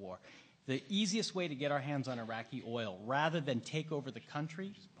of the war. The easiest way to get our hands on Iraqi oil, rather than take over the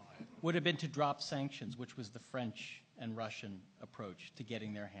country, would have been to drop sanctions, which was the French and Russian approach to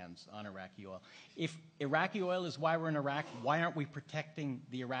getting their hands on Iraqi oil. If Iraqi oil is why we're in Iraq, why aren't we protecting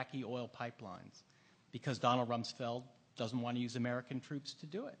the Iraqi oil pipelines? Because Donald Rumsfeld doesn't want to use American troops to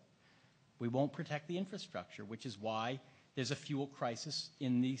do it. We won't protect the infrastructure, which is why there's a fuel crisis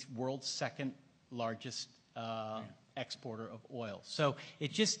in the world's second largest exporter of oil. So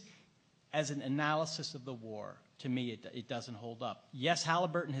it just, as an analysis of the war, to me, it doesn't hold up. Yes,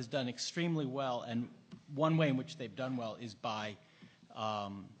 Halliburton has done extremely well, and one way in which they've done well is by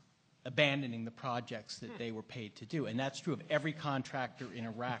abandoning the projects that they were paid to do. And that's true of every contractor in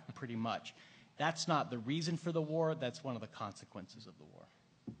Iraq, pretty much. That's not the reason for the war. That's one of the consequences of the war.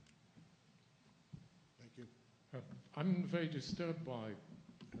 Thank you. I'm very disturbed by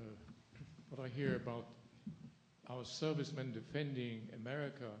what I hear about our servicemen defending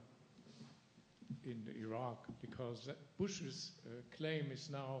America in Iraq, because Bush's claim is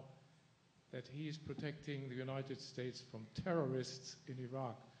now that he is protecting the United States from terrorists in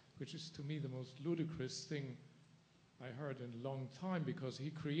Iraq, which is to me the most ludicrous thing I heard in a long time, because he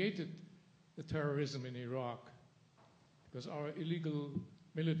created the terrorism in Iraq, because our illegal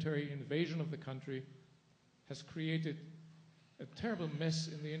military invasion of the country has created a terrible mess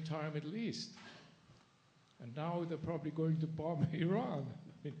in the entire Middle East. And now they're probably going to bomb Iran.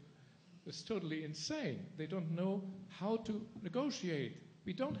 I mean, it's totally insane. They don't know how to negotiate.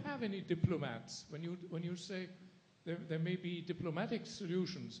 We don't have any diplomats. When you say there may be diplomatic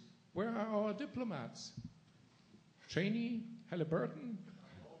solutions, where are our diplomats? Cheney, Halliburton?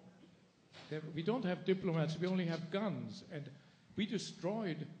 We don't have diplomats, we only have guns. And we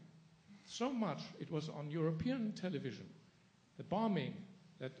destroyed so much. It was on European television, the bombing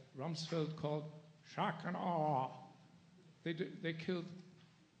that Rumsfeld called shock and awe. They killed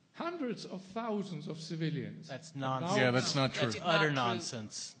hundreds of thousands of civilians. That's nonsense. Yeah, that's not true. That's utter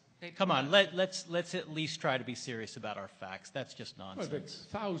nonsense. Come on, let's at least try to be serious about our facts. That's just nonsense.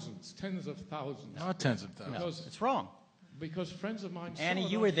 Well, thousands, tens of thousands. Not tens of thousands. No, it's wrong. Because friends of mine. Annie, saw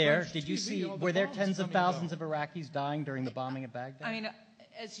you it were on there. French Did you TV, see? all the Were there bombs tens of coming thousands down. of Iraqis dying during the bombing of Baghdad? I mean,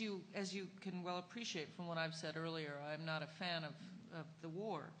 as you can well appreciate from what I've said earlier, I'm not a fan of the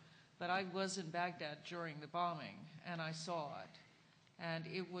war, but I was in Baghdad during the bombing, and I saw it, and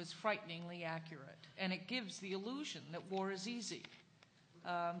it was frighteningly accurate, and it gives the illusion that war is easy,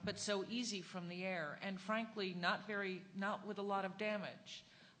 but so easy from the air, and frankly, not with a lot of damage.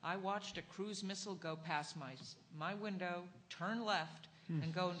 I watched a cruise missile go past my window, turn left,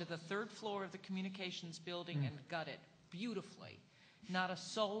 and go into the third floor of the communications building and gut it beautifully. Not a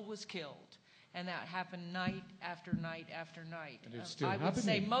soul was killed. And that happened night after night after night. And it's still I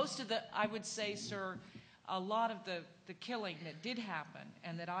would say, sir, a lot of the killing that did happen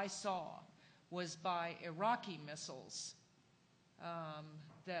and that I saw was by Iraqi missiles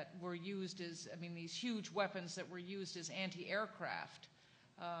that were used as, these huge weapons that were used as anti-aircraft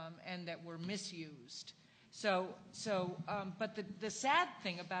and that were misused. But the sad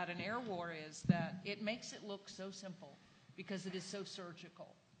thing about an air war is that it makes it look so simple because it is so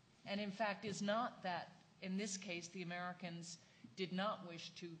surgical. And in fact, is not that, in this case, the Americans did not wish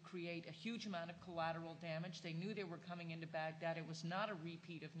to create a huge amount of collateral damage. They knew they were coming into Baghdad. It was not a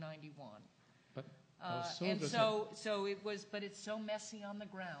repeat of 91. But but it's so messy on the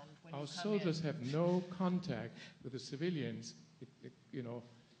ground when our you come soldiers in. have no contact with the civilians.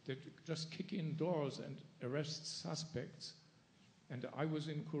 They just kick in doors and arrest suspects. And I was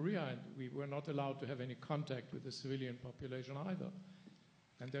in Korea, and we were not allowed to have any contact with the civilian population either.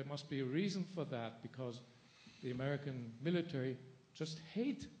 And there must be a reason for that, because the American military just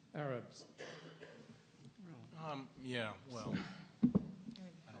hate Arabs.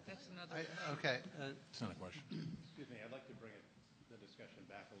 That's another. It's not a question. Excuse me, I'd like to bring the discussion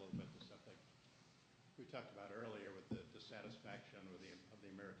back a little bit to something we talked about earlier with the dissatisfaction of the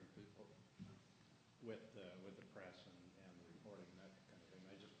American people with the press and the reporting and that kind of thing.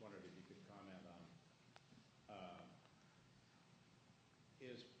 I just wondered if you could comment on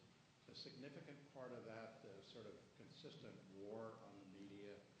is a significant part of that sort of consistent war on the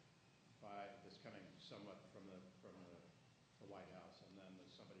media that's coming somewhat from the White House, and then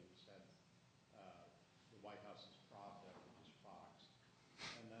there's somebody who said the White House's prophet, which is Fox,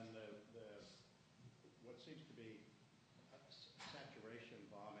 and then what seems to be a saturation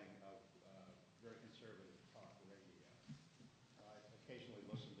bombing of very conservative talk radio. I occasionally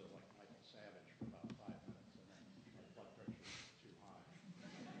listen to like Michael Savage for about 5 minutes, and then my blood pressure is too high. I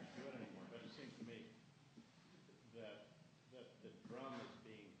can't do it anymore. But it seems to me that the drum is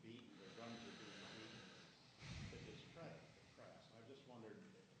being beaten, the drums are being beaten to discredit the press. I just wondered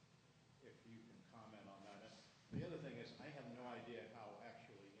if you can comment on that. The other thing is, I have no idea how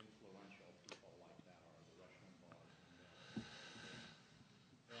actually influential people like that are, the Rush Limbaughs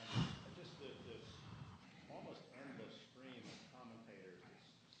and just the almost endless stream of commentators that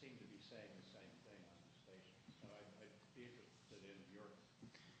seem to be saying the same thing on the station. So I'd be interested in your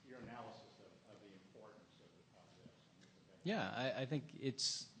analysis of the importance of this. Yeah, I think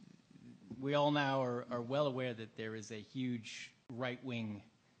we all now are well aware that there is a huge right-wing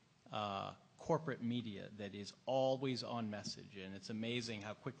corporate media that is always on message, and it's amazing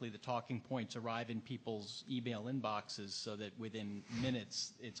how quickly the talking points arrive in people's email inboxes so that within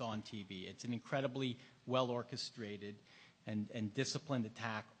minutes it's on TV. It's an incredibly well-orchestrated and disciplined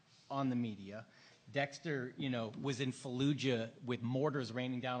attack on the media. Dexter, was in Fallujah with mortars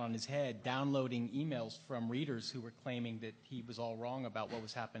raining down on his head, downloading emails from readers who were claiming that he was all wrong about what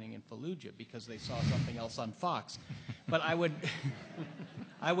was happening in Fallujah because they saw something else on Fox. But I would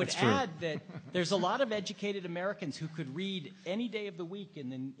add that there's a lot of educated Americans who could read any day of the week in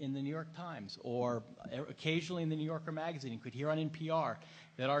the New York Times or occasionally in the New Yorker magazine and could hear on NPR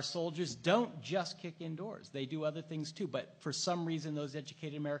that our soldiers don't just kick indoors. They do other things too, but for some reason those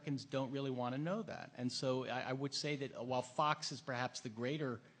educated Americans don't really want to know that. And so I would say that while Fox is perhaps the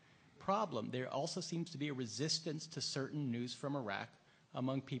greater problem. There also seems to be a resistance to certain news from Iraq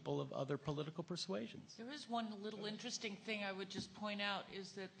among people of other political persuasions. There is one little interesting thing I would just point out,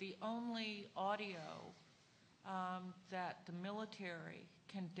 is that the only audio that the military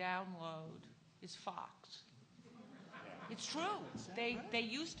can download is Fox. It's true. They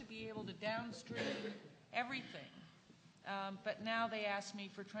used to be able to downstream everything, but now they ask me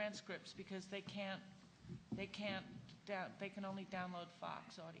for transcripts because they can only download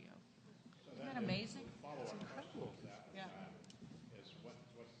Fox audio. Isn't that amazing? It's incredible. Yeah. Is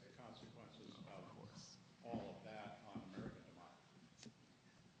what's the consequences of all of that on American democracy?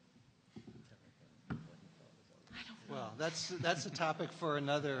 Well, that's a topic for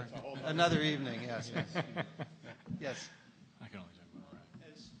another evening. Yes. Yes. I can only talk about Iraq.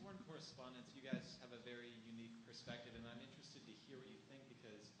 As foreign correspondents, you guys have a very unique perspective, and I'm interested to hear what you think,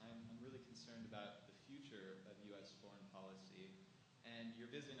 because I'm really concerned about the future of U.S. foreign policy. And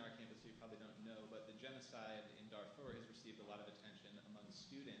you're visiting our campus, so you probably don't know, but the genocide in Darfur has received a lot of attention among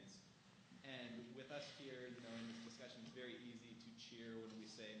students. And with us here, in this discussion, it's very easy to cheer when we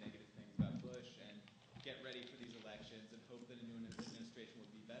say negative things about Bush and get ready for these elections and hope that a new administration will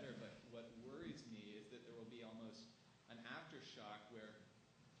be better. But what worries me is that there will be almost an aftershock where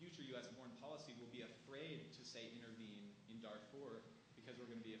future U.S. foreign policy will be afraid to, say, intervene in Darfur because we're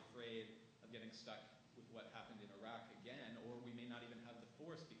going to be afraid of getting stuck with what happened in Iraq again, or we may not even have the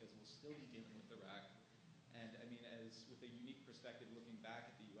force because we'll still be dealing with Iraq. And I mean, as with a unique perspective looking back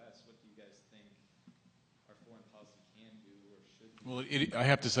at the U.S., what do you guys think our foreign policy can do or should do? Well, I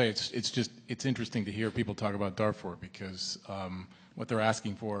have to say it's interesting to hear people talk about Darfur, because what they're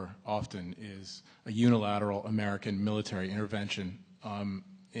asking for often is a unilateral American military intervention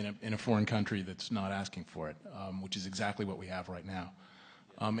in a foreign country that's not asking for it, which is exactly what we have right now.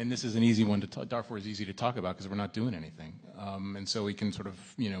 And this is an easy one to talk. Darfur is easy to talk about because we're not doing anything, and so we can sort of,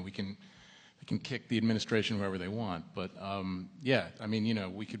 we can kick the administration wherever they want. But yeah, I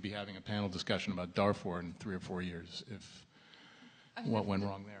mean, we could be having a panel discussion about Darfur in 3 or 4 years if what went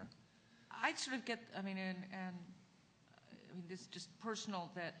wrong there. I sort of get, I mean, this is just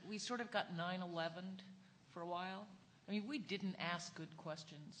personal, that we sort of got 9/11'd for a while. I mean, we didn't ask good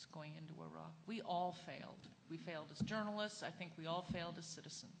questions going into Iraq. We all failed. We failed as journalists. I think we all failed as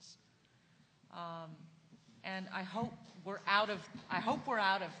citizens. And I hope we're out of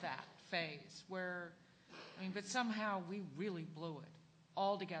that phase where, I mean, but somehow we really blew it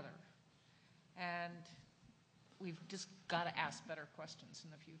all together. And we've just got to ask better questions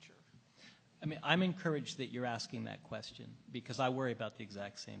in the future. I mean, I'm encouraged that you're asking that question, because I worry about the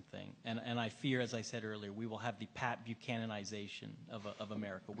exact same thing. And I fear, as I said earlier, we will have the Pat Buchananization of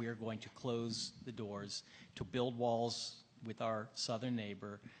America. We are going to close the doors, to build walls with our southern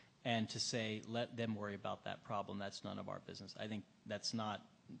neighbor, and to say, let them worry about that problem. That's none of our business. I think that's not,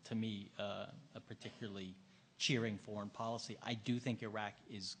 to me, a particularly cheering foreign policy. I do think Iraq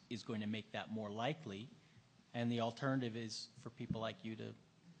is going to make that more likely, and the alternative is for people like you to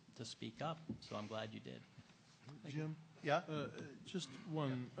speak up, so I'm glad you did. Jim? Yeah? Just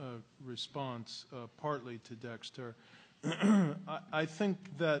one response, partly to Dexter. I think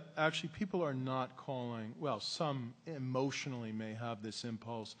that actually people are not calling, well, some emotionally may have this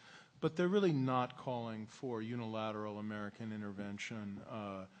impulse, but they're really not calling for unilateral American intervention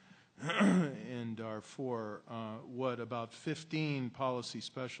in Darfur. What about 15 policy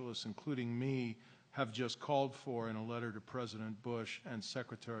specialists, including me, have just called for in a letter to President Bush and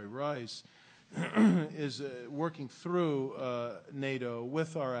Secretary Rice is working through NATO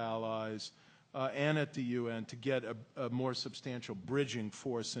with our allies and at the UN to get a more substantial bridging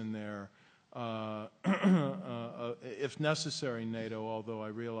force in there, if necessary NATO, although I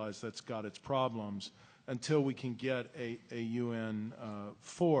realize that's got its problems, until we can get a UN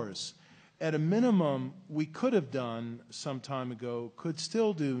force. At a minimum, we could have done some time ago, could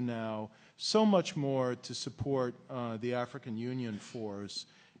still do now, so much more to support the African Union force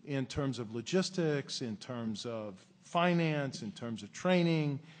in terms of logistics, in terms of finance, in terms of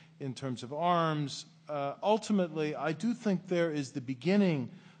training, in terms of arms. Ultimately, I do think there is the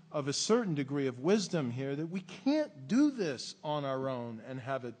beginning of a certain degree of wisdom here that we can't do this on our own and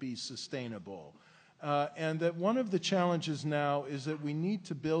have it be sustainable. And that one of the challenges now is that we need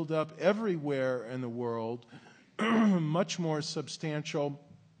to build up everywhere in the world much more substantial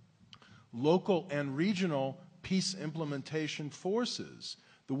local and regional peace implementation forces.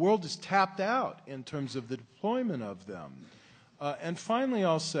 The world is tapped out in terms of the deployment of them. And finally,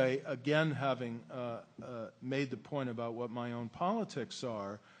 I'll say, again, having made the point about what my own politics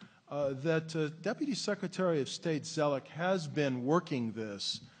are, that Deputy Secretary of State Zellick has been working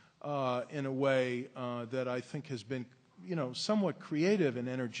this in a way that I think has been somewhat creative and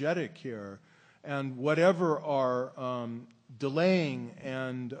energetic here, and whatever our delaying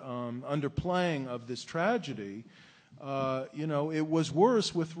and underplaying of this tragedy, it was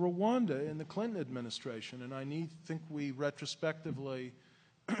worse with Rwanda in the Clinton administration, and I think we retrospectively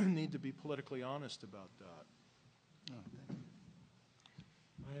need to be politically honest about that.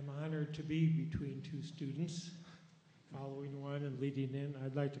 I am honored to be between two students, following one and leading in.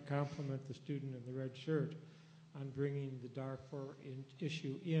 I'd like to compliment the student in the red shirt on bringing the Darfur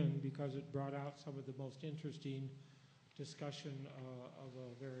issue in, because it brought out some of the most interesting discussion of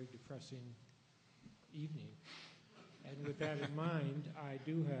a very depressing evening. And with that in mind, I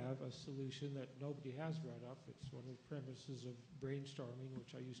do have a solution that nobody has brought up. It's one of the premises of brainstorming,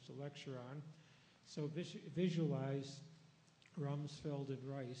 which I used to lecture on. So visualize Rumsfeld and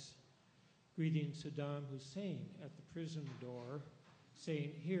Rice greeting Saddam Hussein at the prison door,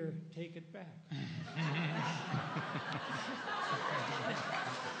 saying, "Here, take it back."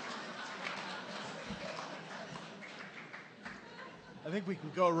 I think we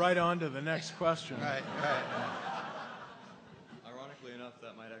can go right on to the next question. Right. Ironically enough,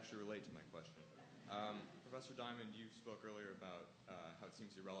 that might actually relate to my question. Professor Diamond, you spoke earlier about how it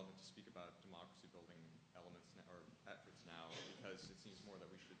seems irrelevant to speak about democracy-building elements or efforts now, because it seems more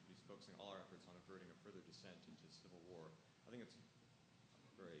that we should be focusing all our efforts on averting a further descent into civil war. I think it's a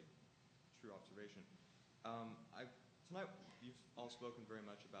very true observation. Tonight, you've all spoken very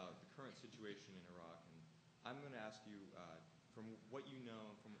much about the current situation in Iraq, and I'm going to ask you, from what you know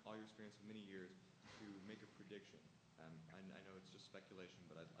and from all your experience of many years, to make a prediction. I know it's just speculation,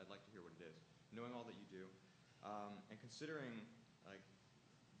 but I'd like to hear what it is. Knowing all that you do, and considering,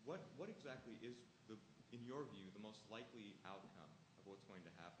 what exactly is, in your view, the most likely outcome of what's going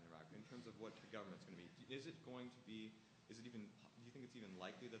to happen in Iraq, in terms of what the government's going to be? Do you think it's even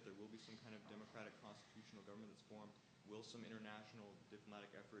likely that there will be some kind of democratic constitutional government that's formed? Will some international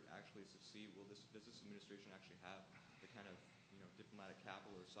diplomatic effort actually succeed? Does this administration actually have the kind of diplomatic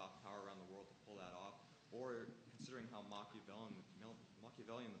capital or soft power around the world to pull that off? Or, considering how Machiavellian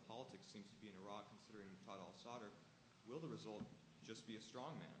the politics seems to be in Iraq, considering Todd al-Sadr, will the result just be a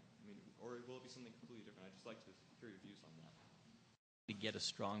strongman? Or will it be something completely different? I'd just like to hear your views on that. To get a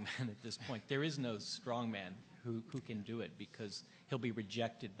strongman at this point, there is no strongman who can do it, because he'll be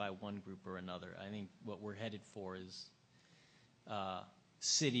rejected by one group or another. I think what we're headed for is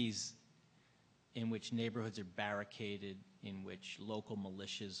cities in which neighborhoods are barricaded, in which local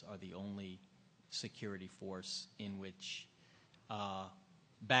militias are the only security force, in which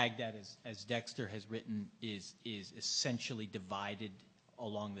Baghdad, as Dexter has written, is essentially divided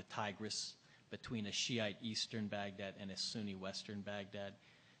along the Tigris between a Shiite eastern Baghdad and a Sunni western Baghdad.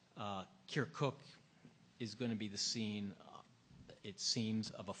 Kirkuk is going to be the scene, it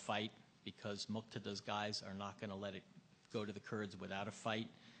seems, of a fight, because Muqtada's guys are not going to let it go to the Kurds without a fight.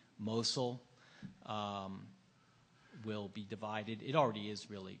 Mosul will be divided. It already is,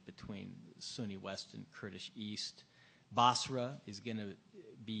 really, between Sunni west and Kurdish east. Basra is going to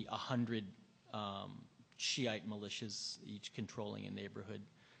be 100 Shiite militias, each controlling a neighborhood.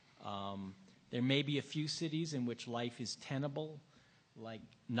 There may be a few cities in which life is tenable, like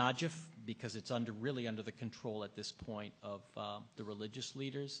Najaf, because it's really under the control at this point of the religious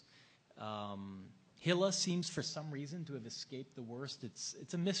leaders. Hilla seems, for some reason, to have escaped the worst.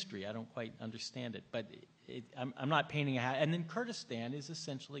 It's a mystery. I don't quite understand it, but I'm not painting a hat. And then Kurdistan is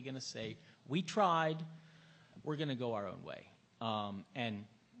essentially going to say, "We tried. We're going to go our own way," and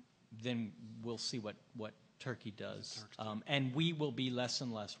then we'll see what Turkey does, and we will be less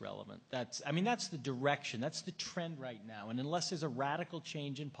and less relevant. That's the direction. That's the trend right now. And unless there's a radical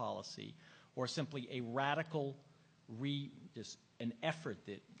change in policy, or simply a radical an effort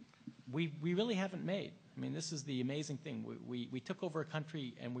that we really haven't made. This is the amazing thing. We took over a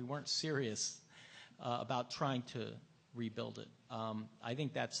country and we weren't serious about trying to rebuild it. I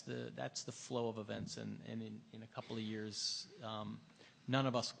think that's the flow of events, and in a couple of years, none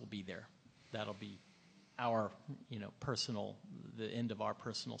of us will be there. That'll be our, the end of our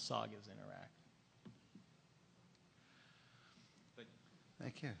personal sagas in Iraq.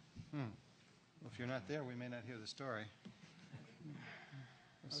 Thank you. Well, if you're not there, we may not hear the story.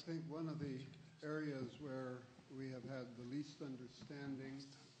 I think one of the areas where we have had the least understanding,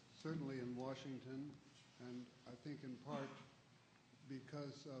 certainly in Washington, and I think in part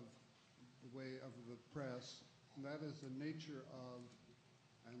because of the way of the press, and that is the nature of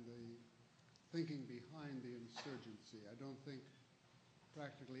and the thinking behind the insurgency. I don't think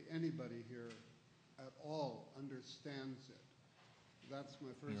practically anybody here at all understands it. That's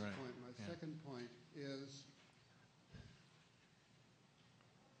my first point. My second point is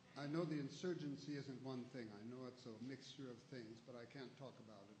I know the insurgency isn't one thing. I know it's a mixture of things, but I can't talk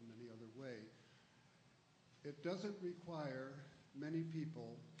about it in any other way. It doesn't require many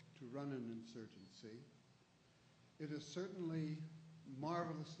people to run an insurgency. It is certainly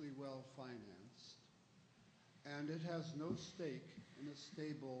marvelously well financed, and it has no stake in a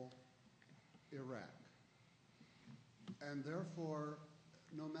stable Iraq. And therefore,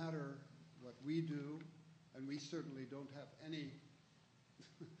 no matter what we do, and we certainly don't have any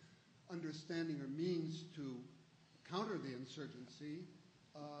understanding or means to counter the insurgency,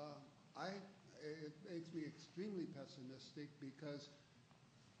 it makes me extremely pessimistic because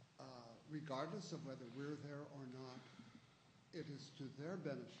regardless of whether we're there or not, it is to their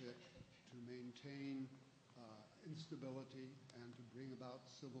benefit to maintain instability and to bring about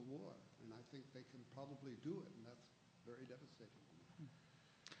civil war. And I think they can probably do it, and that's very devastating.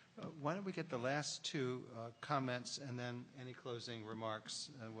 Why don't we get the last two comments and then any closing remarks,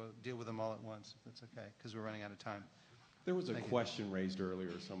 and we'll deal with them all at once, if that's okay, because we're running out of time. There was a question raised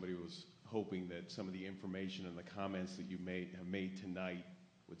earlier. Somebody was hoping that some of the information and the comments that you have made tonight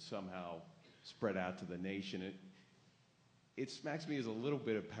would somehow spread out to the nation. It smacks me as a little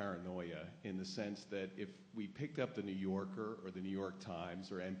bit of paranoia in the sense that if we picked up the New Yorker or the New York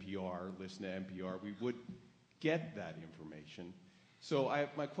Times or NPR, listen to NPR, we would get that information. So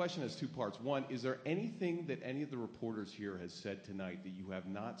my question has two parts. One, is there anything that any of the reporters here has said tonight that you have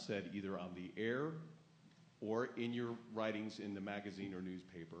not said either on the air or in your writings in the magazine or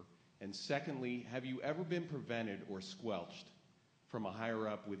newspaper? And secondly, have you ever been prevented or squelched from a higher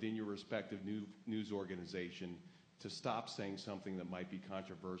up within your respective news organization to stop saying something that might be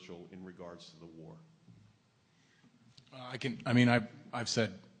controversial in regards to the war? I've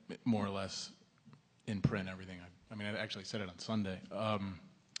said more or less in print everything. I actually said it on Sunday.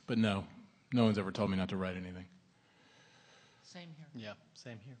 But no one's ever told me not to write anything. Same here. Yeah,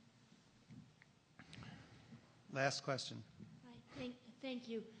 same here. Last question. Hi, thank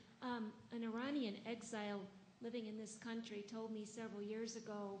you. An Iranian exile living in this country told me several years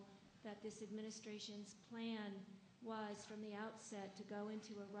ago that this administration's plan was from the outset to go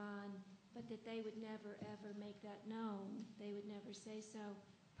into Iran, but that they would never, ever make that known. They would never say so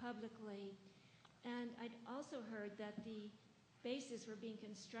publicly. And I'd also heard that the bases were being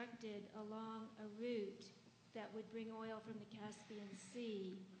constructed along a route that would bring oil from the Caspian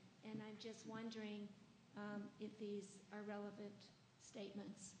Sea. And I'm just wondering if these are relevant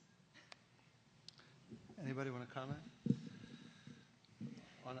statements. Anybody want to comment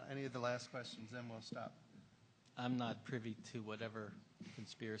on any of the last questions? Then we'll stop. I'm not privy to whatever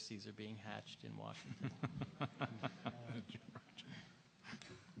conspiracies are being hatched in Washington.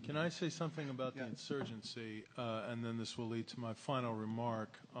 Can I say something about the insurgency, and then this will lead to my final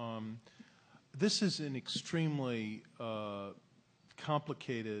remark? This is an extremely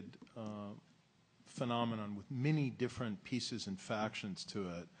complicated phenomenon with many different pieces and factions to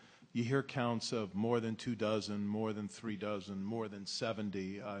it. You hear counts of more than 24, more than 36, more than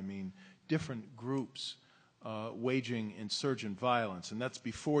 70. I mean, different groups waging insurgent violence, and that's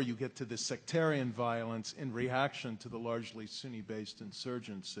before you get to the sectarian violence in reaction to the largely Sunni-based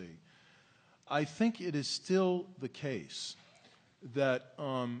insurgency. I think it is still the case that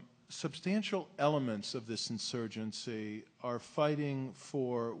substantial elements of this insurgency are fighting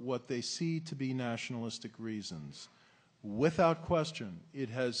for what they see to be nationalistic reasons. Without question, it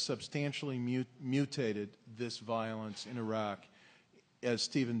has substantially mutated this violence in Iraq, as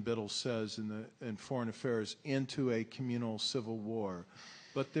Stephen Biddle says in Foreign Affairs, into a communal civil war.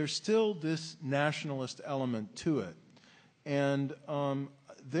 But there's still this nationalist element to it. And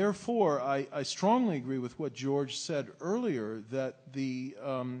therefore, I strongly agree with what George said earlier, that the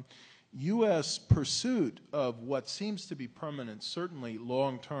U.S. pursuit of what seems to be permanent, certainly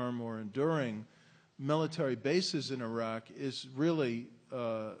long-term or enduring, military bases in Iraq is really,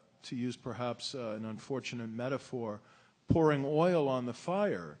 to use perhaps an unfortunate metaphor, pouring oil on the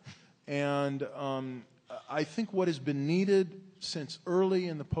fire. And I think what has been needed since early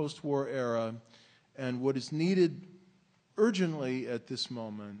in the post-war era, and what is needed urgently at this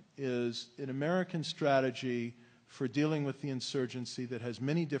moment, is an American strategy for dealing with the insurgency that has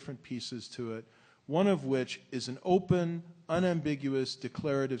many different pieces to it, one of which is an open, unambiguous,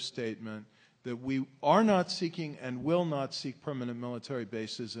 declarative statement that we are not seeking and will not seek permanent military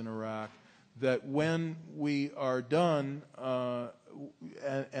bases in Iraq, that when we are done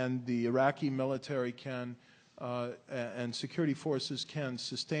and the Iraqi military can and security forces can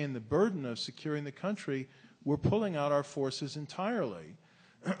sustain the burden of securing the country, we're pulling out our forces entirely.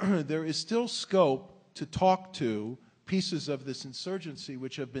 There is still scope to talk to pieces of this insurgency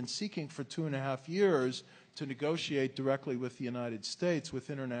which have been seeking for 2.5 years to negotiate directly with the United States with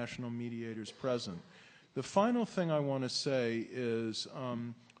international mediators present. The final thing I want to say is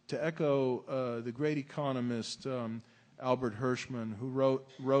to echo the great economist Albert Hirschman, who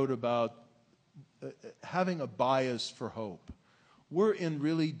wrote about having a bias for hope. We're in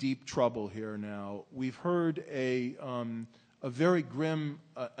really deep trouble here now. We've heard a very grim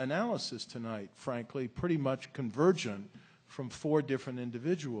analysis tonight, frankly, pretty much convergent from 4 different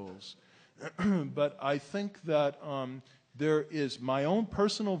individuals. But I think that there is my own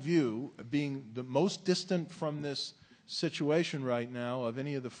personal view, being the most distant from this situation right now of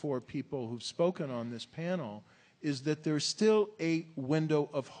any of the 4 people who've spoken on this panel, is that there's still a window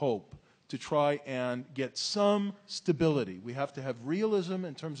of hope to try and get some stability. We have to have realism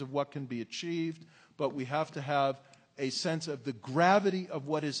in terms of what can be achieved, but we have to have a sense of the gravity of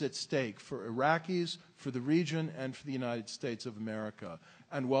what is at stake for Iraqis, for the region, and for the United States of America.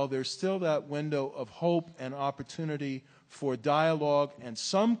 And while there's still that window of hope and opportunity for dialogue and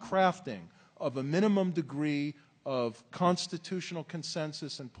some crafting of a minimum degree of constitutional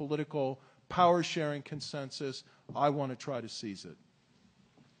consensus and political power-sharing consensus, I want to try to seize it.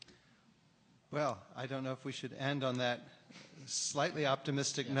 Well, I don't know if we should end on that slightly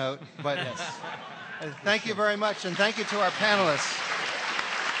optimistic note, but thank you very much, and thank you to our panelists.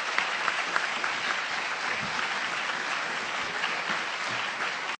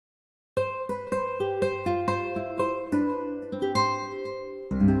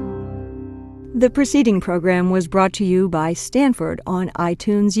 The preceding program was brought to you by Stanford on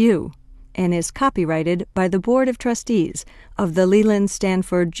iTunes U and is copyrighted by the Board of Trustees of the Leland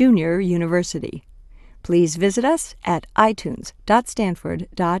Stanford Junior University. Please visit us at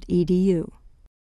itunes.stanford.edu.